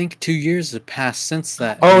I think 2 years have passed since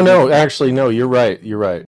that. Oh no, actually no, you're right. You're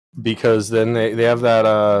right. Because then they have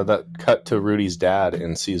that cut to Rudy's dad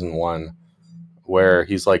in season 1 where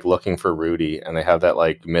he's like looking for Rudy and they have that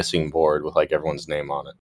like missing board with like everyone's name on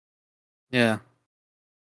it. Yeah.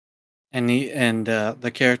 And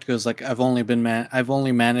the character goes like, I've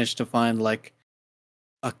only managed to find like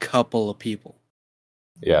a couple of people.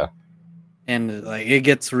 Yeah. And like it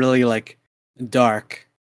gets really like dark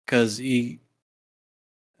cuz he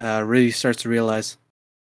really starts to realize,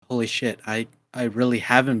 holy shit, I really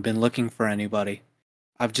haven't been looking for anybody.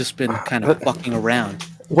 I've just been kind of fucking around.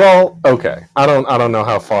 Well, okay. I don't know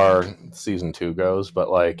how far season 2 goes, but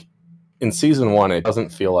like in season 1 it doesn't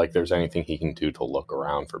feel like there's anything he can do to look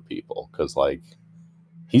around for people cuz like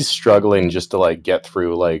he's struggling just to like get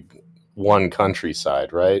through like one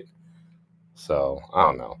countryside, right? So, I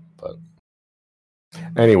don't know, but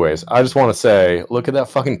anyways, I just want to say, look at that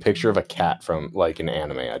fucking picture of a cat from like an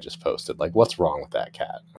anime I just posted. Like, what's wrong with that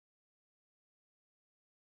cat?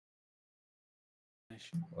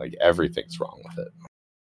 Like, everything's wrong with it.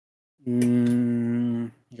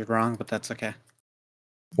 You're wrong, but that's okay.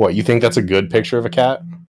 What, you think that's a good picture of a cat?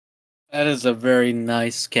 That is a very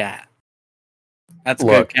nice cat. That's a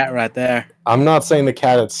good cat right there. I'm not saying the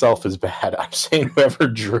cat itself is bad. I'm saying whoever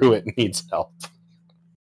drew it needs help.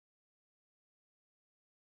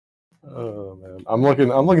 Oh man, I'm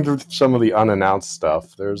looking through some of the unannounced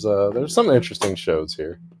stuff. There's some interesting shows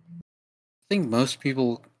here. I think most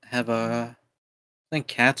people have I think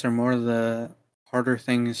cats are more of the harder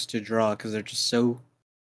things to draw because they're just so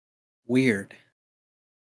weird.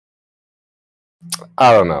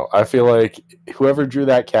 I don't know. I feel like whoever drew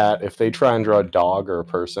that cat, if they try and draw a dog or a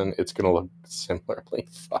person, it's gonna look similarly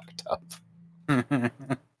fucked up.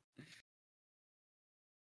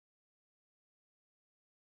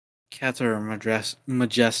 Cats are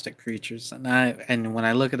majestic creatures, and when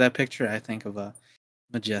I look at that picture, I think of a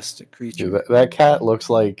majestic creature. Dude, that cat looks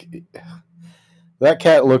like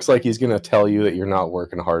he's gonna tell you that you're not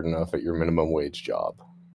working hard enough at your minimum wage job.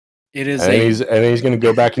 It is, and he's gonna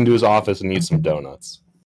go back into his office and eat some donuts.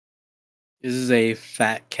 This is a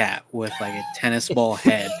fat cat with like a tennis ball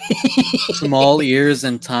head, small ears,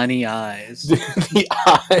 and tiny eyes. Dude, the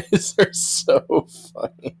eyes are so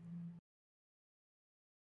funny.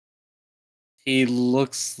 He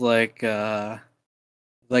looks like the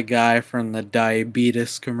guy from the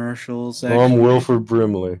diabetes commercials. Actually. I'm Wilford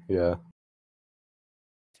Brimley, yeah.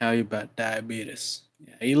 Tell you about diabetes.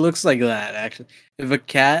 Yeah, he looks like that, actually. If a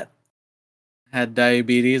cat had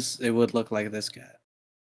diabetes, it would look like this cat.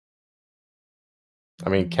 I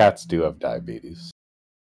mean, cats do have diabetes.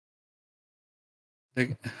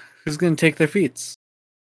 Who's going to take their feet?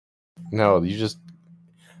 No, you just...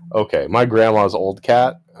 Okay, my grandma's old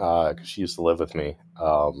cat, because she used to live with me,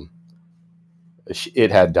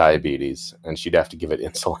 it had diabetes, and she'd have to give it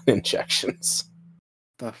insulin injections.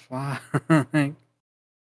 The fuck?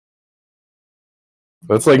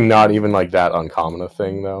 That's like not even like that uncommon a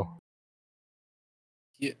thing, though.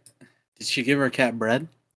 Yeah. Did she give her cat bread?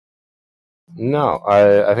 No,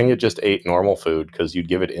 I think it just ate normal food because you'd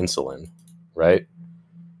give it insulin, right?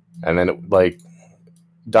 And then it, like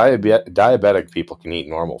diabetic people can eat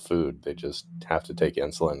normal food. They just have to take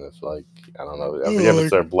insulin if, like, I don't know,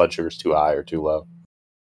 if their blood sugar's too high or too low.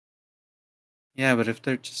 Yeah, but if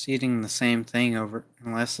they're just eating the same thing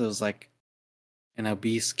unless it was like an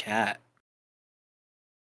obese cat.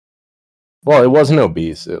 Well, it wasn't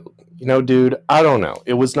obese. Dude, I don't know.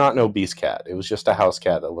 It was not an obese cat. It was just a house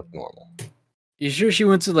cat that looked normal. You sure she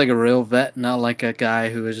went to like a real vet, not like a guy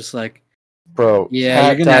who was just like, bro, yeah,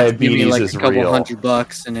 you're gonna have to give me like a couple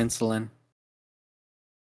 $100 in insulin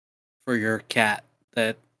for your cat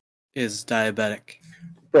that is diabetic.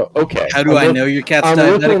 Bro, okay. How do I know your cat's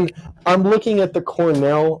diabetic? I'm looking at the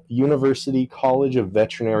Cornell University College of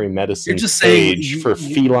Veterinary Medicine page for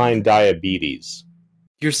feline diabetes.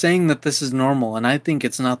 You're saying that this is normal, and I think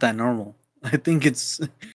it's not that normal. I think it's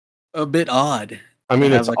a bit odd. I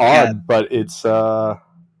mean, it's odd, cat. But it's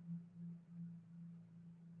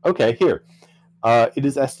okay. Here, it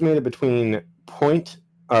is estimated between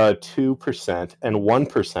 0.2% and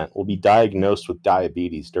 1% will be diagnosed with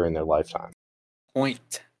diabetes during their lifetime.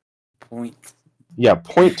 Point. Yeah,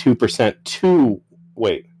 0.2%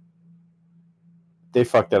 wait. They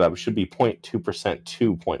fucked that up. It should be 0.2%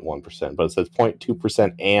 to 0.1%, but it says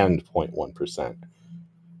 0.2% and 0.1%.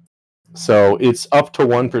 So it's up to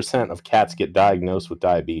 1% of cats get diagnosed with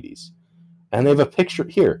diabetes. And they have a picture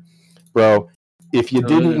here. Bro, if you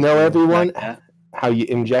didn't know, everyone, how you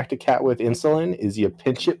inject a cat with insulin is you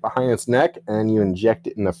pinch it behind its neck and you inject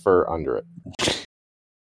it in the fur under it.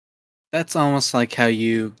 That's almost like how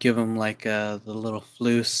you give them like the little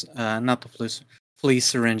flea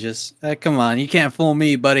syringes. Come on, you can't fool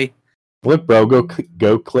me, buddy. Look, bro, go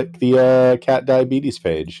click the cat diabetes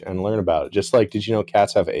page and learn about it. Just like, did you know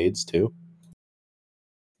cats have AIDS too?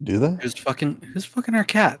 Do they? Who's fucking our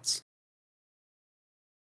cats?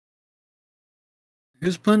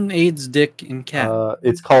 Who's putting AIDS dick in cat?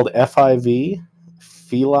 It's called FIV,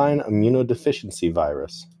 feline immunodeficiency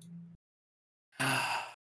virus. It's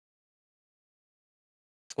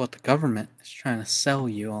what the government is trying to sell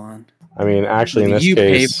you on. I mean, actually, in this case,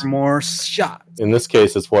 pay for more shots. In this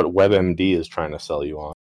case, it's what WebMD is trying to sell you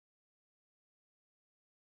on.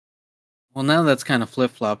 Well, now that's kind of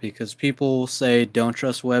flip-flop because people say don't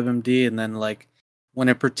trust WebMD, and then like when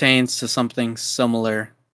it pertains to something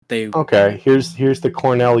similar, they okay. Here's the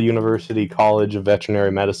Cornell University College of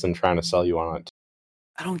Veterinary Medicine trying to sell you on it.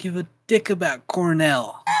 I don't give a dick about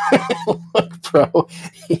Cornell. Look, bro,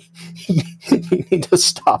 you need to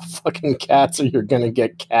stop fucking cats or you're gonna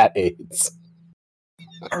get cat AIDS.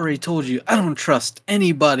 I already told you, I don't trust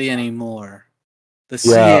anybody anymore. The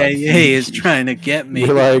CIA is trying to get me.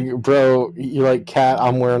 You're like, bro, you're like, cat,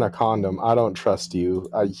 I'm wearing a condom. I don't trust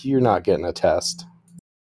you. You're not getting a test.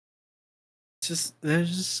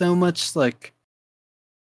 There's just so much, like,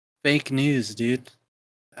 fake news, dude.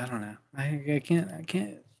 I don't know. I can't.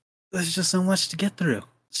 There's just so much to get through.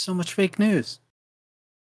 So much fake news.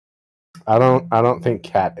 I don't think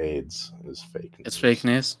cat AIDS is fake news. It's fake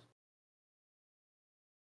news?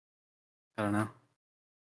 I don't know.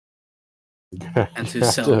 And to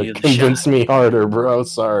sell you the convince me harder, bro.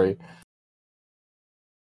 Sorry.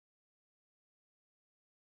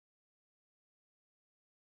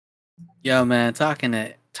 Yo, man, talking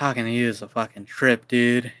to you is a fucking trip,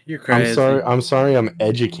 dude. You're crazy. I'm sorry. I'm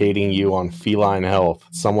educating you on feline health.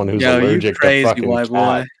 Someone who's allergic to fucking cat.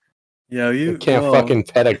 Boy. Yo, you can't fucking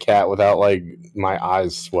pet a cat without like my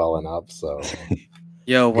eyes swelling up. So,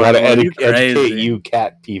 yo, gotta educate you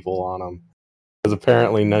cat people on them. Because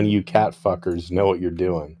apparently none of you cat fuckers know what you're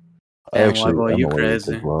doing. I actually am allergic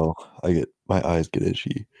as well. My eyes get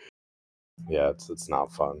itchy. Yeah, it's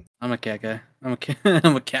not fun. I'm a cat guy. I'm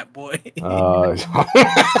a cat boy. Oh,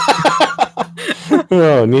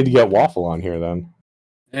 need to get Waffle on here then.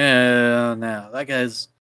 Yeah, no, that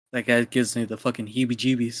guy gives me the fucking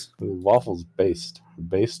heebie-jeebies. Waffle's based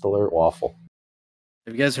alert Waffle.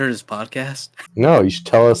 Have you guys heard his podcast? No, you should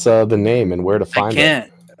tell us the name and where to find it. I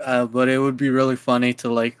can't, but it would be really funny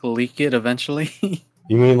to like leak it eventually.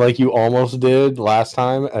 You mean like you almost did last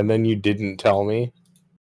time and then you didn't tell me?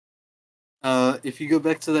 If you go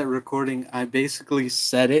back to that recording, I basically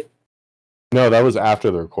said it. No, that was after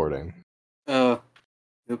the recording.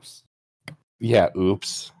 Oops. Yeah,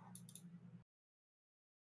 oops.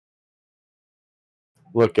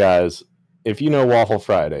 Look, guys, if you know Waffle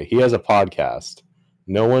Friday, he has a podcast.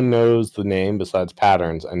 No one knows the name besides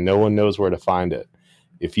Patterns, and no one knows where to find it.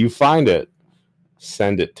 If you find it,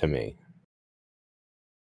 send it to me.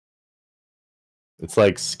 It's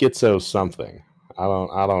like schizo something. I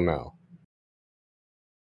don't know.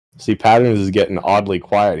 See, Patterns is getting oddly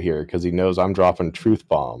quiet here because he knows I'm dropping truth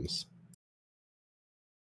bombs.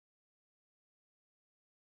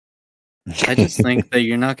 I just think that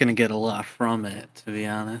you're not going to get a lot from it, to be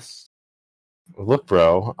honest. Look,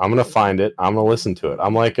 bro, I'm going to find it. I'm going to listen to it.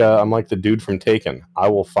 I'm like the dude from Taken. I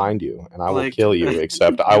will find you and I will kill you,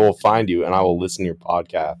 except I will find you and I will listen to your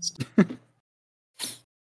podcast.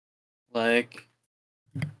 Like,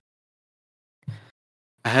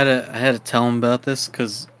 I had to tell him about this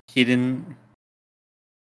because he didn't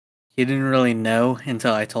really know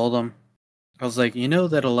until I told him. I was like, you know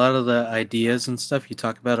that a lot of the ideas and stuff you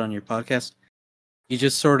talk about on your podcast, you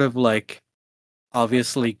just sort of like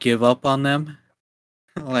obviously give up on them.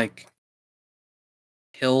 Like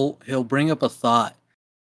he'll bring up a thought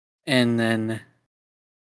and then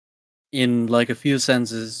in like a few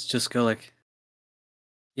sentences just go like,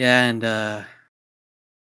 yeah, and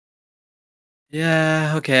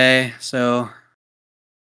yeah, okay, so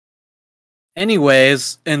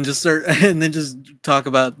Anyways, and just start and then just talk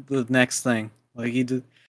about the next thing. Like he did.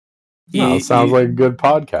 No, it sounds like a good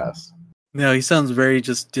podcast. No, he sounds very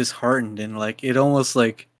just disheartened and like it almost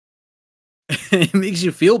like it makes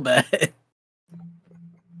you feel bad.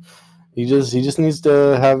 He just needs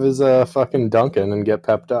to have his fucking Dunkin' and get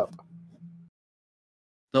pepped up.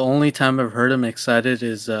 The only time I've heard him excited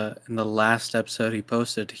is in the last episode he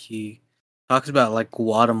posted. He talks about like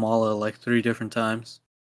Guatemala like 3 different times.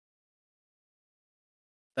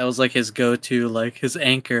 That was like his go-to, like his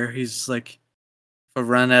anchor. He's like,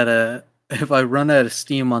 if I run out of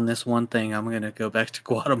steam on this one thing, I'm gonna go back to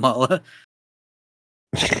Guatemala.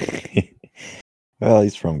 Well,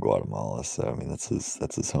 he's from Guatemala, so I mean that's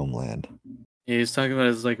his homeland. Yeah, he's talking about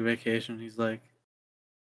his like vacation. He's like,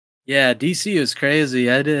 yeah, DC was crazy.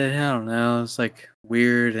 I don't know, it's like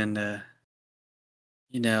weird and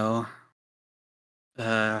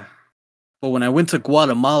but when I went to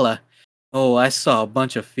Guatemala, I saw a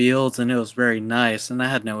bunch of fields and it was very nice, and I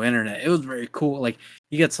had no internet. It was very cool. Like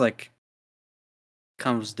he gets like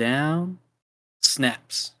comes down,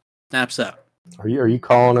 snaps up. Are you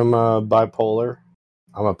calling him bipolar?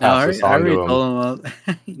 I'm gonna pass this on to him. Told him,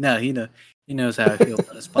 no, he knows how I feel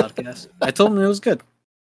about this podcast. I told him it was good.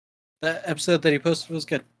 That episode that he posted was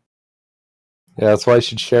good. Yeah, that's why you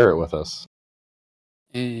should share it with us.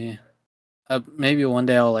 Yeah. Maybe one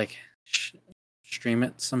day I'll like stream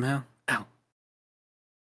it somehow. Ow.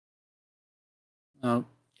 Oh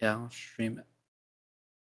yeah, I'll stream it.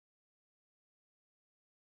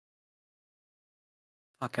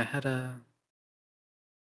 Fuck, I had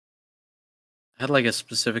like a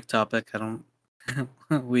specific topic.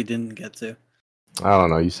 We didn't get to. I don't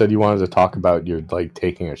know. You said you wanted to talk about your like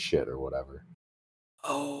taking a shit or whatever.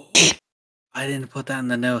 Oh, I didn't put that in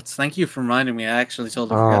the notes. Thank you for reminding me. I actually told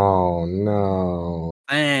you. Oh no!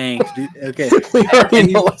 Thanks, dude. Okay, we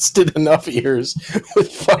already molested enough ears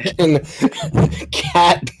with fucking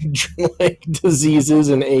cat like diseases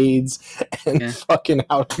and AIDS and fucking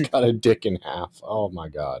how to cut a dick in half. Oh my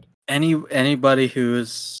god! Anybody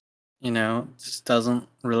who's just doesn't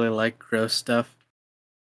really like gross stuff,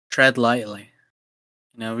 tread lightly.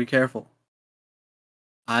 Be careful.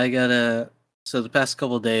 So the past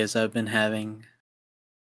couple of days I've been having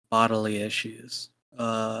bodily issues.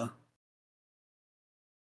 You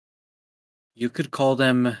could call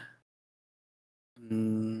them...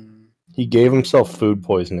 He gave himself food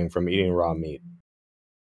poisoning from eating raw meat.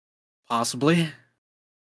 Possibly.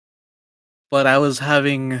 But I was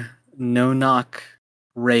having no-knock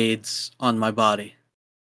raids on my body.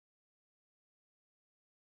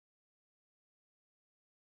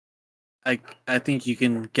 I think you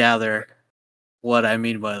can gather what I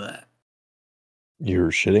mean by that.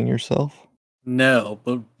 You're shitting yourself? No,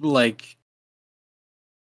 but like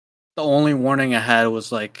the only warning I had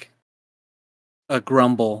was like a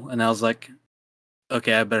grumble, and I was like,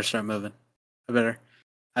 okay, I better start moving. I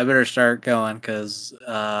better start going because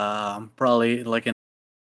I'm probably like in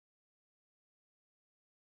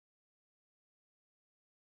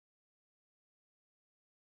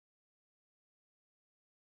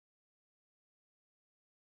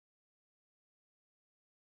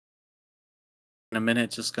a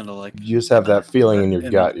minute just gonna like... You just have that feeling in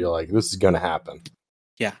your gut. You're like, this is gonna happen.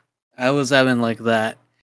 Yeah, I was having like that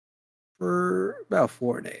for about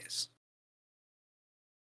 4 days.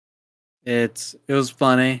 It was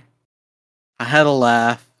funny. I had a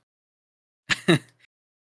laugh,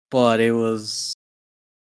 but it was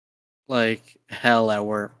like hell at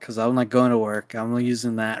work because I'm like going to work. I'm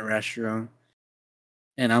using that restroom,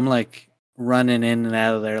 and I'm like running in and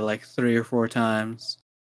out of there like 3 or 4 times.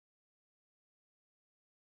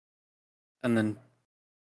 And then,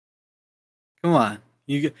 come on,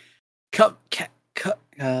 you cut.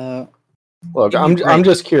 Look, I'm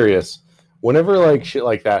just curious. Whenever like shit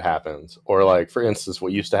like that happens, or like for instance,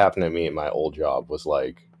 what used to happen to me at my old job was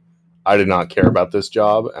like, I did not care about this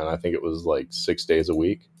job, and I think it was like 6 days a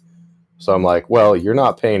week. So I'm like, well, you're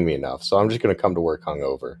not paying me enough, so I'm just gonna come to work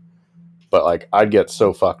hungover. But like, I'd get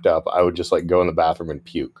so fucked up, I would just like go in the bathroom and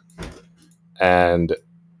puke, and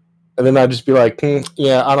then I'd just be like,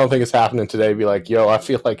 yeah, I don't think it's happening today. Be like, yo, I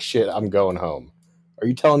feel like shit. I'm going home. Are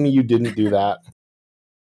you telling me you didn't do that?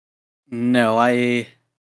 No, I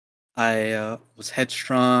was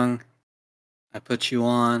headstrong. I put you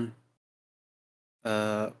on.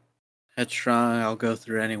 Headstrong, I'll go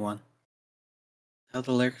through anyone. How'd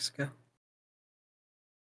the lyrics go?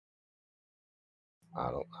 I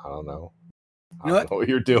don't know. I don't know what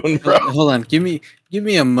you're doing, bro. Hold on. Give me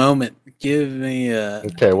a moment. Give me a...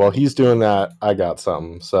 Okay, well, he's doing that. I got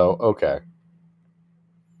something. So, okay.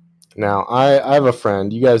 Now, I have a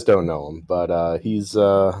friend. You guys don't know him, but he's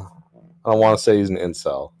I don't want to say he's an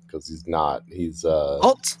incel because he's not. He's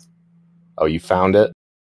Halt! Oh, you found it?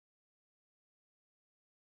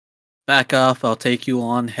 Back off! I'll take you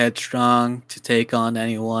on, headstrong, to take on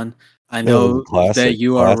anyone. I know that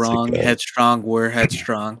you are wrong. Headstrong, we're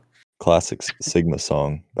headstrong. Classic Sigma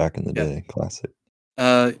song back in the day. Classic.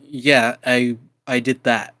 Yeah, I did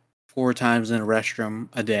that 4 times in a restroom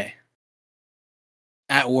a day.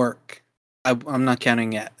 At work. I'm not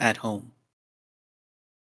counting at home.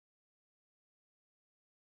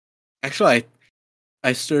 Actually,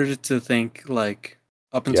 I started to think, like,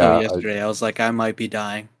 up until yesterday, I was like, I might be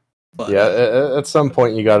dying. But, yeah, at some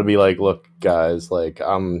point you got to be like, look, guys, like,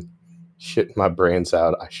 I'm shitting my brains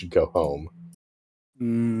out. I should go home.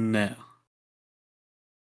 No.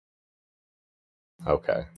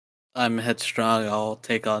 Okay. I'm headstrong. I'll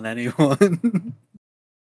take on anyone.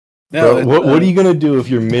 No. Bro, what are you gonna do if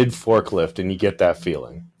you're mid forklift and you get that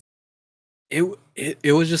feeling?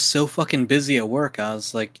 It was just so fucking busy at work. I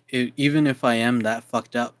was like, even if I am that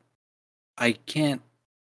fucked up, I can't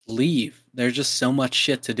leave. There's just so much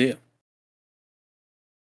shit to do.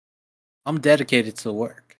 I'm dedicated to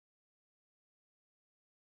work.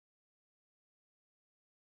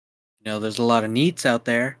 You know, there's a lot of NEETs out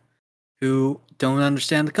there who don't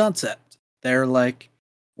understand the concept. They're like,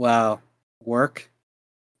 wow, work?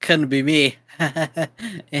 Couldn't be me.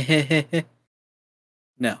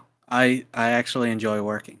 No, I actually enjoy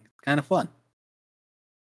working. It's kind of fun.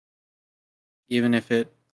 Even if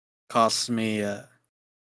it costs me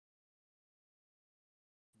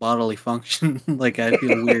bodily function, like I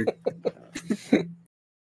feel weird.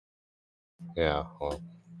 Yeah, well.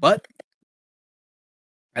 But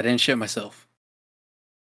I didn't shit myself.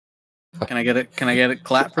 Can I get a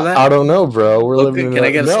clap for that? I don't know, bro. We're living in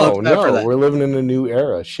I get a slow clap for that? We're living in a new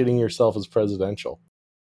era. Shitting yourself is presidential.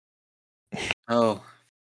 Oh,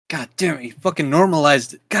 god damn it! You fucking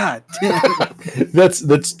normalized it. God damn it.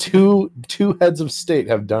 That's two heads of state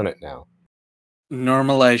have done it now.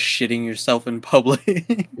 Normalize shitting yourself in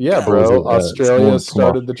public. Yeah, bro. Australia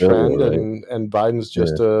started the trend, right? and Biden's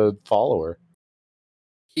just a follower.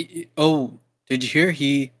 Did you hear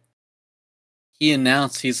he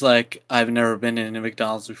announced, he's like, I've never been in a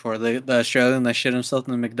McDonald's before. The Australian that shit himself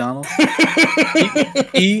in the McDonald's.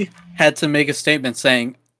 he had to make a statement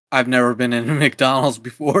saying, I've never been in a McDonald's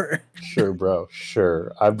before. Sure, bro.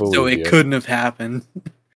 Sure. I believe so it couldn't have happened.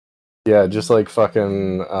 Yeah, just like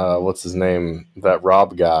fucking, what's his name? That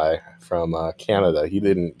Rob guy from Canada.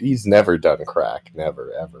 He's never done crack.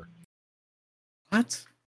 Never, ever. What?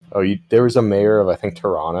 Oh, there was a mayor of, I think,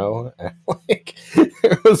 Toronto, and like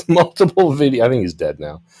there was multiple videos. I think he's dead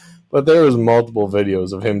now, but there was multiple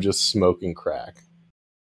videos of him just smoking crack.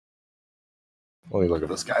 Let me look at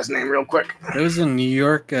this guy's name real quick. There was a New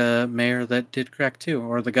York mayor that did crack too,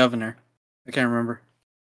 or the governor. I can't remember.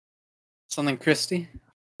 Something Christie.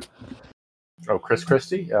 Oh, Chris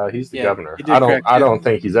Christie? He's the governor. I don't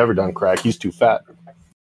think he's ever done crack. He's too fat.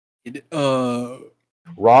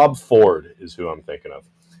 Rob Ford is who I'm thinking of.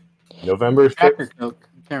 November 5,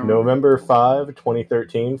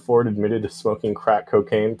 2013, Ford admitted to smoking crack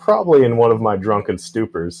cocaine, probably in one of my drunken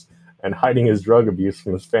stupors, and hiding his drug abuse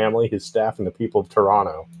from his family, his staff, and the people of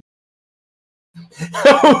Toronto.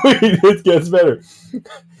 It gets better.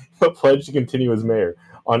 But pledged to continue as mayor.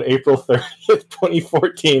 On April 30th,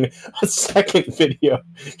 2014, a second video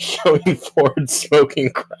showing Ford smoking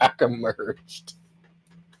crack emerged.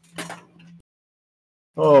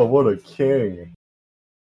 Oh, what a king.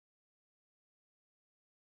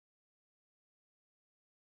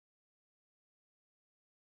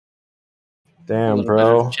 Damn,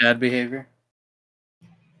 bro. Chad behavior.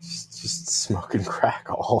 Just smoking crack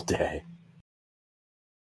all day.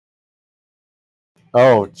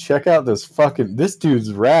 Oh, check out this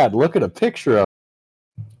dude's rad. Look at a picture of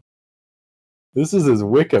him. This is his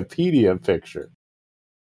Wikipedia picture.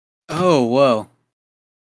 Oh, whoa.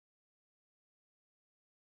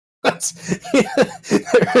 Can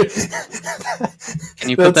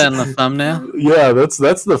you put that in the thumbnail? Yeah, that's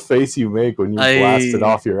the face you make when you blast it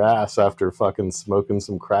off your ass after fucking smoking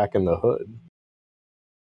some crack in the hood.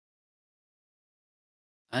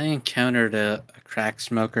 I encountered a crack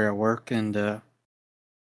smoker at work, and I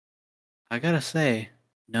gotta say,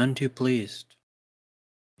 none too pleased.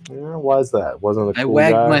 Yeah, why is that? Wasn't a cool I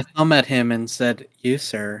wagged guy? my thumb at him and said, "You,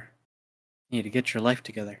 sir, need to get your life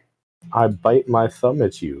together." I bite my thumb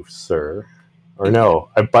at you, sir. Or no,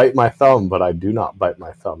 I bite my thumb, but I do not bite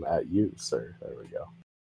my thumb at you, sir. There we go.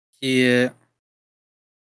 Yeah.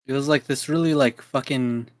 It was like this really like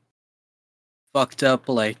fucking fucked up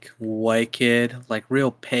like white kid, like real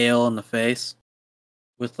pale in the face,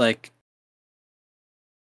 with like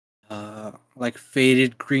like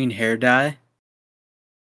faded green hair dye,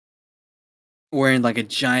 wearing like a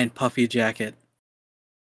giant puffy jacket,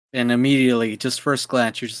 and immediately, just first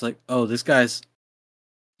glance, you're just like, oh, this guy's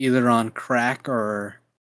either on crack or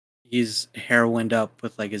he's heroined up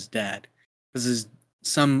with like his dad, because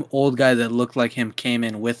some old guy that looked like him came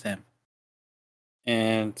in with him,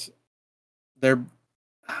 and they're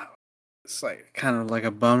it's like kind of like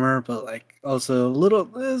a bummer, but like also a little.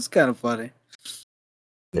 It's kind of funny.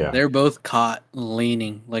 Yeah, they're both caught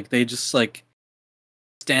leaning, like they just like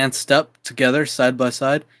stanced up together side by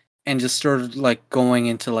side and just started like going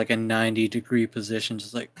into like a 90-degree position,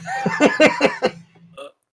 just like,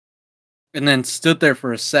 and then stood there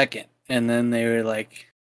for a second, and then they were like,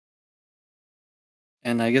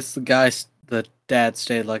 and I guess the dad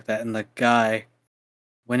stayed like that, and the guy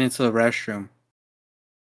went into the restroom,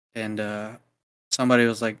 and somebody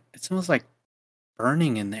was like, "It smells like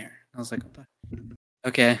burning in there." I was like, "What the?"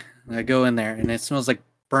 Okay, I go in there, and it smells like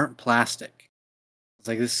burnt plastic. It's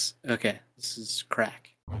like this. Okay, this is crack.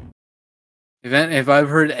 If I've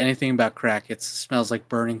heard anything about crack, it smells like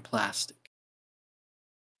burning plastic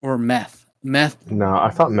or meth. Meth. No, I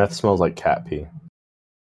thought meth smells like cat pee.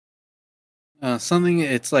 Something.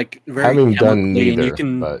 It's like very. I haven't done neither,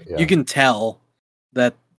 and you can tell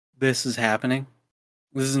that this is happening.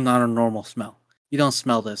 This is not a normal smell. You don't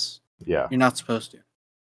smell this. Yeah, you're not supposed to.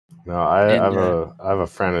 No, I have a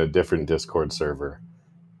friend in a different Discord server.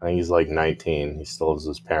 I think he's like 19. He still lives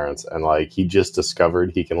with his parents, and like he just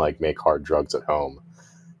discovered he can like make hard drugs at home.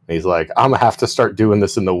 And he's like, I'm gonna have to start doing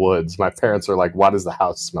this in the woods. My parents are like, why does the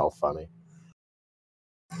house smell funny?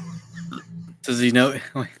 Does he know?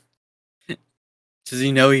 Does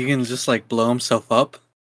he know he can just like blow himself up?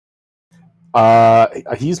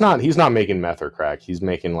 He's not making meth or crack. He's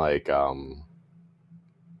making like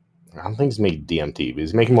I don't think he's making DMT, but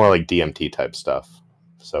he's making more like DMT type stuff.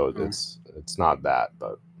 So it's not that,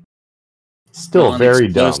 but still very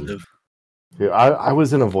dumb. Dude, I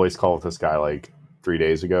was in a voice call with this guy like 3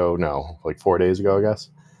 days ago. No, like 4 days ago, I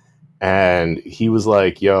guess. And he was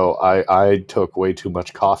like, yo, I took way too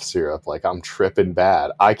much cough syrup. Like, I'm tripping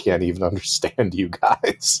bad. I can't even understand you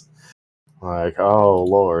guys. Like, oh,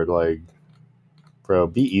 Lord. Like, bro,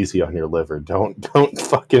 be easy on your liver. Don't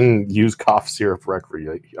fucking use cough syrup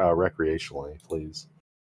recreationally, please.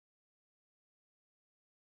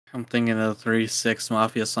 I'm thinking of the 3 6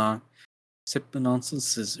 Mafia song. Sipping on some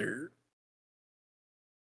scissor.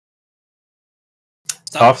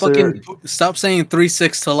 Stop saying 3-6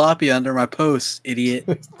 tilapia under my post, idiot.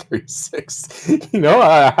 3-6. You know,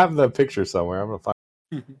 I have that picture somewhere. I'm gonna find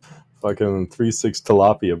fucking 3-6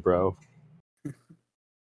 tilapia, bro.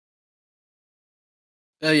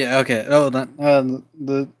 Oh yeah, okay. Oh, that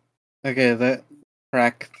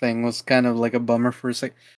crack thing was kind of like a bummer for a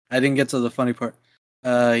sec. I didn't get to the funny part.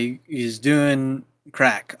 He's doing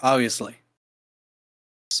crack, obviously.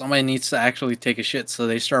 Somebody needs to actually take a shit, so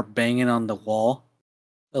they start banging on the wall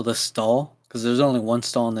of the stall, because there's only one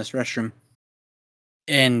stall in this restroom.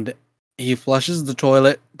 And he flushes the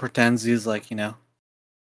toilet, pretends he's like, I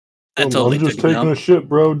totally I'm just taking a shit,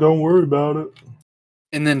 bro. Don't worry about it.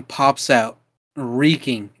 And then pops out,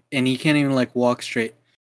 reeking, and he can't even like walk straight,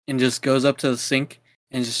 and just goes up to the sink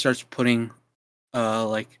and just starts putting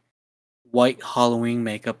like white Halloween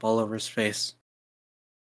makeup all over his face.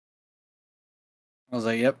 I was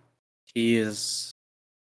like, yep, he is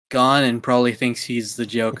gone and probably thinks he's the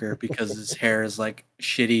Joker because his hair is like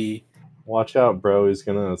shitty. Watch out, bro. He's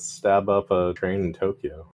gonna stab up a train in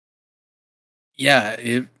Tokyo. Yeah,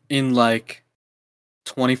 in like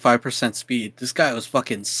 25% speed. This guy was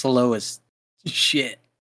fucking slow as shit.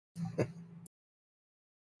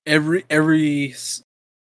 He's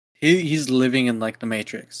living in like the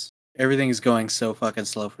Matrix. Everything is going so fucking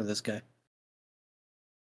slow for this guy.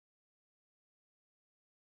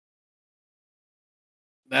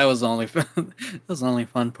 That was the only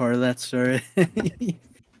fun part of that story.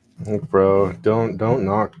 Look, bro, don't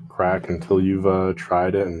knock crack until you've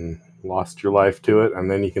tried it and lost your life to it, and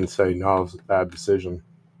then you can say, no, it was a bad decision.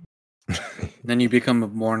 Then you become a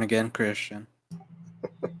born-again Christian.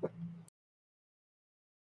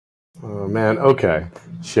 Oh, man, okay.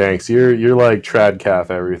 Shanks, you're like Tradcath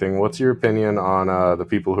everything. What's your opinion on the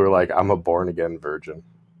people who are like, I'm a born-again virgin?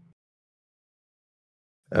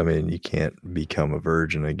 I mean, you can't become a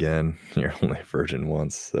virgin again. You're only a virgin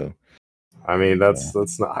once, so. I mean, that's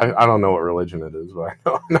not. I don't know what religion it is, but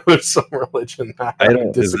I know there's some religion that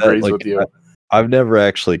disagrees with you. I've never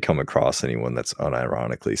actually come across anyone that's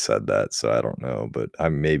unironically said that, so I don't know. But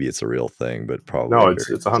maybe it's a real thing, but probably no. It's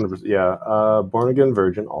 100%. Yeah, born again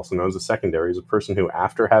virgin, also known as a secondary, is a person who,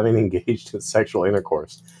 after having engaged in sexual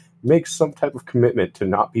intercourse, make some type of commitment to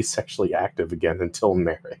not be sexually active again until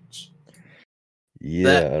marriage.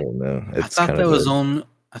 Yeah, I don't know. I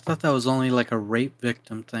thought that was only like a rape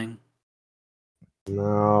victim thing.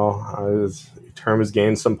 No, the term has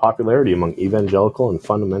gained some popularity among evangelical and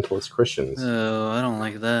fundamentalist Christians. Oh, I don't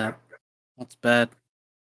like that. That's bad.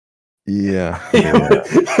 Yeah.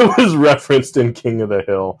 It was referenced in King of the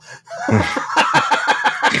Hill.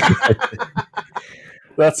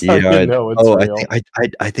 That's how you know it's real.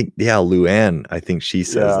 I think Luann. I think she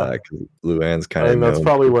says that because Luann's kind of. That's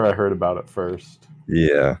probably where I heard about it first.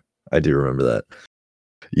 Yeah, I do remember that.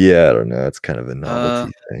 Yeah, I don't know. It's kind of a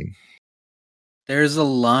novelty thing. There's a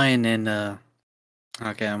line in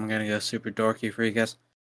okay, I'm gonna go super dorky for you guys.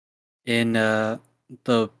 In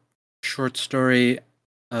the short story,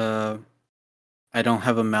 I don't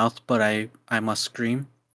have a mouth, but I must scream.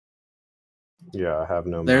 Yeah, I have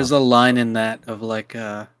no. There's a line in that of like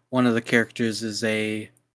one of the characters is a.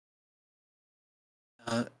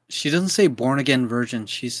 She doesn't say born again virgin.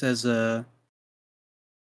 She says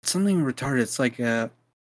something retarded. It's like a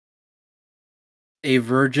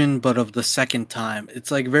virgin, but of the second time.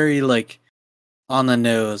 It's like very like on the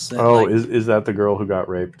nose. Oh, like, is that the girl who got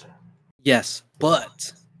raped? Yes,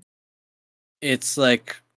 but it's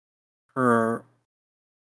like her.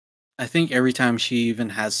 I think every time she even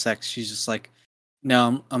has sex, she's just like,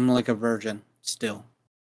 "No, I'm like a virgin still."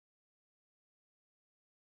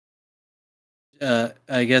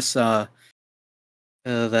 I guess that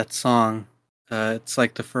song, it's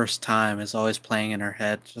like the first time is always playing in her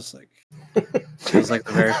head, just like it was like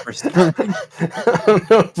the very first time. I don't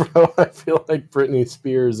know, bro. I feel like Britney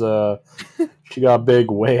Spears, she got big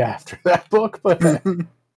way after that book, but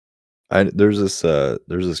there's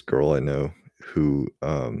this girl I know who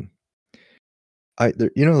you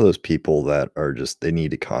know those people that are just they need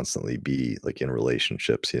to constantly be like in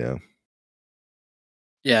relationships, you know?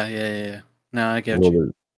 Yeah. No, I get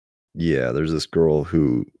you. Yeah, there's this girl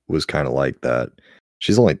who was kind of like that.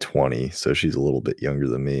 She's only 20, so she's a little bit younger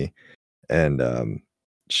than me. And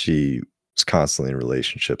she was constantly in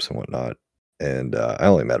relationships and whatnot. And I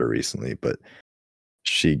only met her recently, but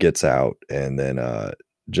she gets out and then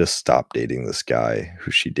just stopped dating this guy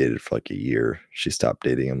who she dated for like a year. She stopped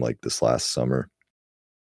dating him like this last summer.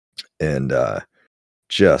 And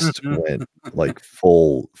just went like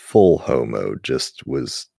full homo, just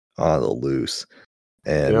was on the loose.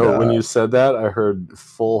 And when you said that, I heard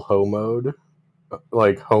full homo,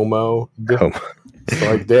 like homo. So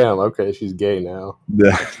like, damn, okay, she's gay now.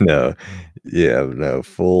 No,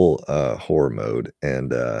 full horror mode,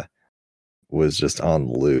 and was just on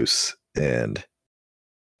the loose, and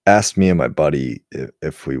asked me and my buddy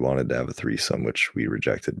if we wanted to have a threesome, which we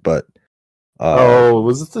rejected. But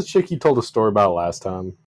was this the chick you told a story about last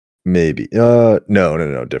time? Maybe. No,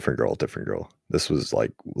 different girl. This was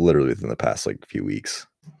like literally within the past like few weeks.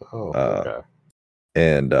 Oh, okay.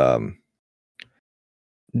 And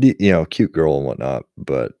cute girl and whatnot,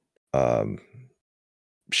 but I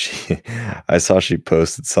saw she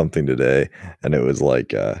posted something today, and it was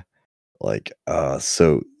like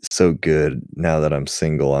so good. Now that I'm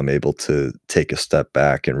single, I'm able to take a step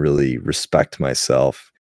back and really respect myself.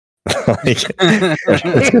 There's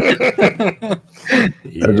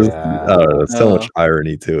so much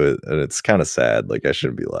irony to it, and it's kind of sad. Like I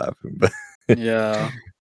shouldn't be laughing, but yeah.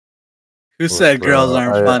 Who said girls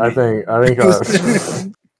aren't funny? I think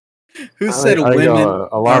who said women?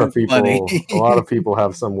 A lot of people. A lot of people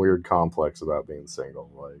have some weird complex about being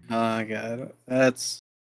single. Like, oh god, that's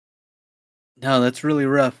really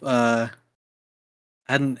rough. I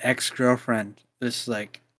had an ex-girlfriend, this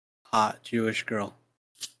like hot Jewish girl.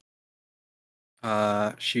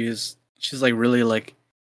 She's like really like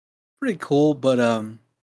pretty cool, but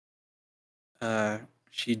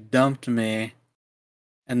she dumped me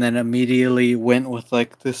and then immediately went with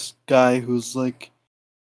like this guy who's like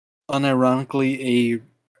unironically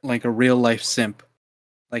a real life simp.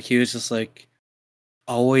 Like he was just like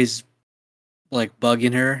always like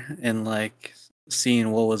bugging her and like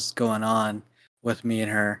seeing what was going on with me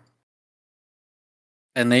and her.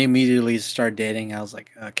 And they immediately started dating. I was like,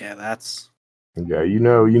 okay, that's yeah, you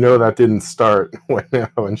know that didn't start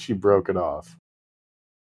when she broke it off.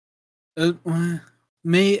 It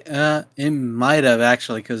might have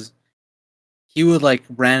actually, because he would like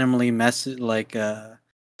randomly message like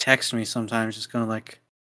text me sometimes, just kind of like,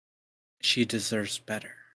 she deserves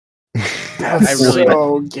better. That's really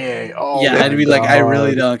so gay. Oh yeah, I'd be God. Like, I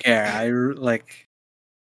really don't care.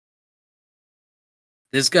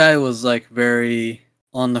 This guy was like very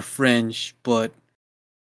on the fringe, but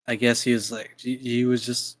I guess he was like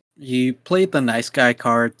he played the nice guy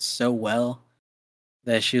card so well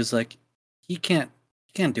that she was like, he can't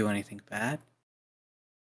can't do anything bad.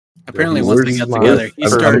 Apparently, once they got together, he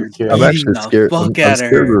started I'm actually scared. I'm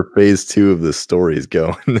scared where phase 2 of this story is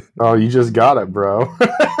going. Oh, you just got it, bro.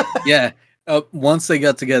 Yeah. Once they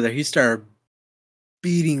got together, he started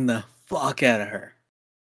beating the fuck out of her.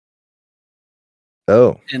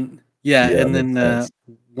 Oh. And and then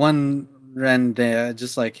one random day, I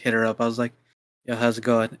just like hit her up. I was like, "Yo, how's it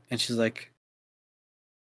going?" And she's like,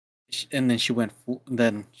 and then she went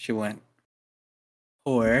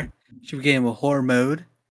whore. She became a whore mode.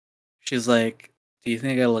 She's like, "Do you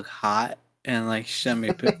think I look hot?" And like, she sent me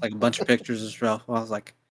like a bunch of pictures as well. I was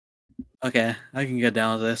like, "Okay, I can get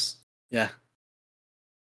down with this." Yeah.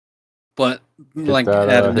 But like out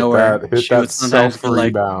of nowhere, she would sometimes go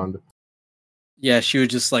like, yeah, she would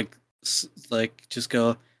just like just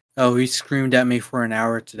go, "Oh, he screamed at me for an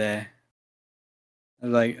hour today." I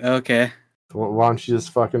was like, okay. Why don't you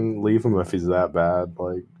just fucking leave him if he's that bad?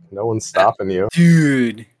 Like, no one's stopping you.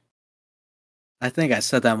 Dude. I think I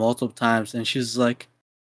said that multiple times, and she's like,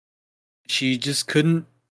 she just couldn't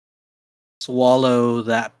swallow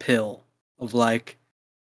that pill of like,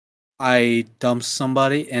 I dumped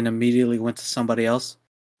somebody and immediately went to somebody else,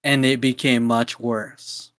 and it became much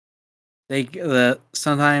worse.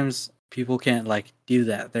 Sometimes people can't like do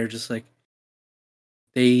that. They're just like,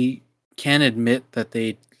 they can't admit that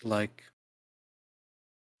they like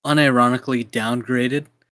unironically downgraded.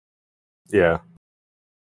 Yeah.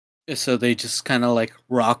 So they just kind of like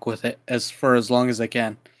rock with it for as long as they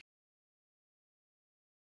can.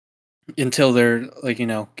 Until they're like,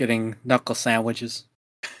 getting knuckle sandwiches.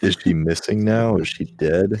 Is she missing now? Is she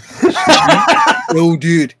dead? Oh,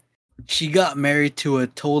 dude. She got married to a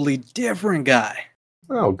totally different guy.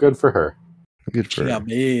 Oh, good for her. She got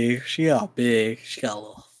big. She got a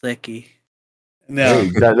little thicky. No, hey,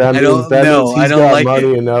 that means he's got like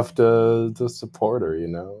money enough to support her.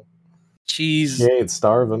 She ain't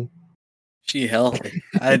starving. She healthy.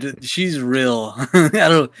 She's real.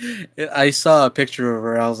 I saw a picture of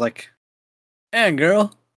her. I was like, "Hey,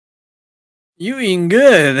 girl, you eating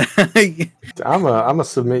good." I'm a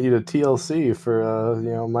submit you to TLC for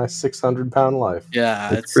my 600-pound life.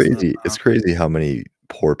 Yeah, it's crazy. It's crazy how many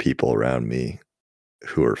poor people around me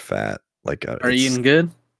who are fat. Like, are you eating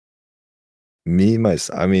good? I mean,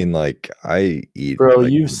 like, I eat. Bro,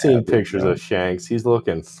 like, you've seen pictures of Shanks. He's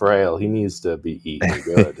looking frail. He needs to be eating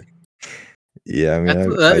good. Yeah,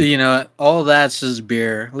 I mean, all that's just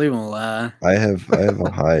beer. Leave him alone. I have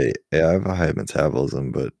a high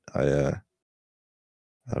metabolism, but I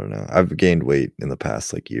don't know. I've gained weight in the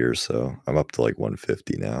past like year, so I'm up to like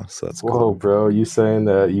 150 now. So that's cool. Bro, you saying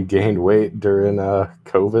that you gained weight during a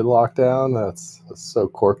COVID lockdown? That's so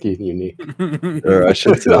quirky and unique. Or I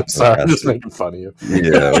should say, I'm sorry, I'm just making fun of you.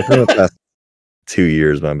 Yeah, within the past 2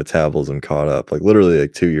 years, my metabolism caught up. Like literally,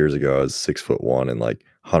 like 2 years ago, I was 6'1" and like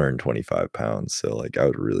 125 pounds. So like I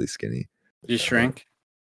was really skinny. Did you shrink?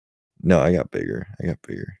 No, I got bigger. You look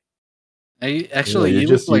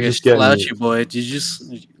like a slouchy boy. Did you just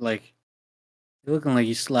like? You're looking like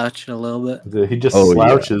you slouched a little bit. He just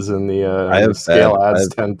slouches in the scale adds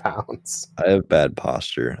 10 pounds. I have bad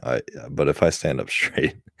posture. But if I stand up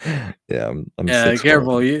straight, yeah, I'm yeah,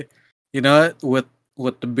 careful. You know what?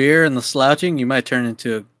 With the beer and the slouching, you might turn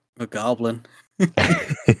into a goblin.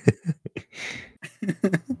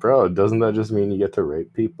 Bro, doesn't that just mean you get to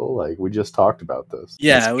rape people? Like, we just talked about this.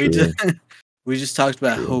 Yeah, we just talked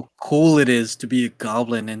about how cool it is to be a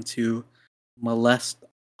goblin and to molest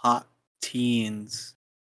hot teens.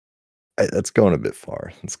 That's going a bit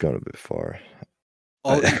far.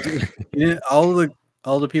 All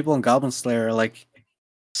the people in Goblin Slayer are like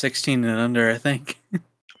 16 and under, I think.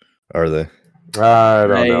 Are they? I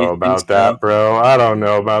don't know about that, bro. I don't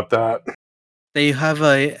know about that. They have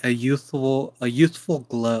a youthful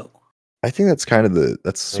glow. I think that's kind of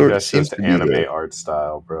seems to anime be art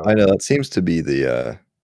style, bro. I know that seems to be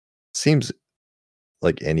seems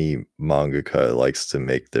like any mangaka likes to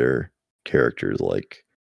make their characters like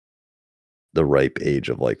the ripe age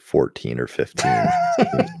of like 14 or 15.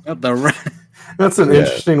 That's an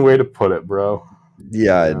interesting way to put it, bro.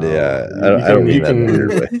 Yeah. I don't mean that in a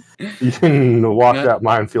weird way. You can walk that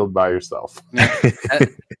minefield by yourself.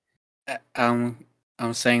 I'm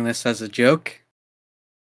saying this as a joke.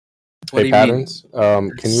 What do you Patterns?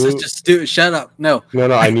 Mean? Can you just shut up? No.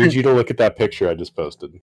 I need you to look at that picture I just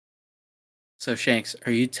posted. So Shanks,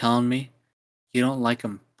 are you telling me you don't like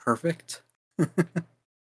them perfect?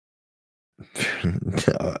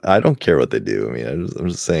 I don't care what they do. I mean, I'm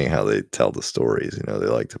just saying how they tell the stories. They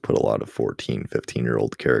like to put a lot of 14,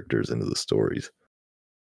 15-year-old characters into the stories.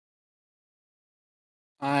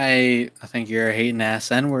 I think you're a hating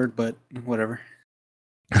ass N-word, but whatever.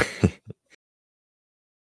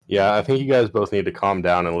 Yeah, I think you guys both need to calm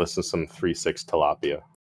down and listen to some 3-6 Tilapia.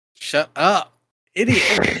 Shut up,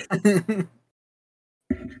 idiot.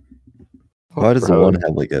 Why does the one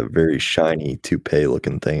have like a very shiny toupee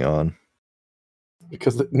looking thing on?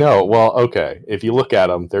 Because okay. If you look at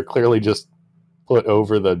them, they're clearly just put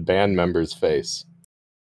over the band member's face.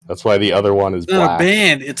 That's why the other one is black. It's not a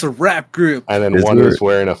band, it's a rap group. And then one is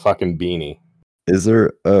wearing a fucking beanie. Is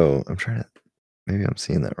there? Oh, I'm trying to. Maybe I'm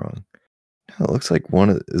seeing that wrong. No, it looks like one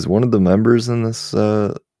of the members in this.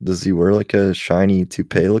 Does he wear like a shiny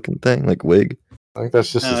toupee looking thing, like wig? I think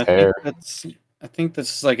that's just his hair. I think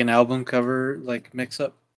that's like an album cover, like mix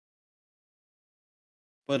up.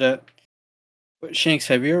 But Shanks,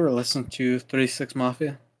 have you ever listened to 3-6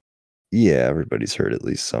 Mafia? Yeah, everybody's heard at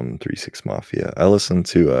least some 3-6 Mafia. I listened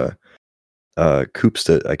to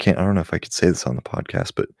Koopsta. I don't know if I could say this on the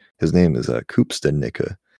podcast, but his name is Koopsta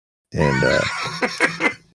Nika, and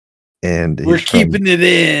we're keeping it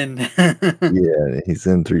in. Yeah, he's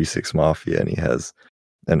in 3-6 Mafia, and he has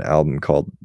an album called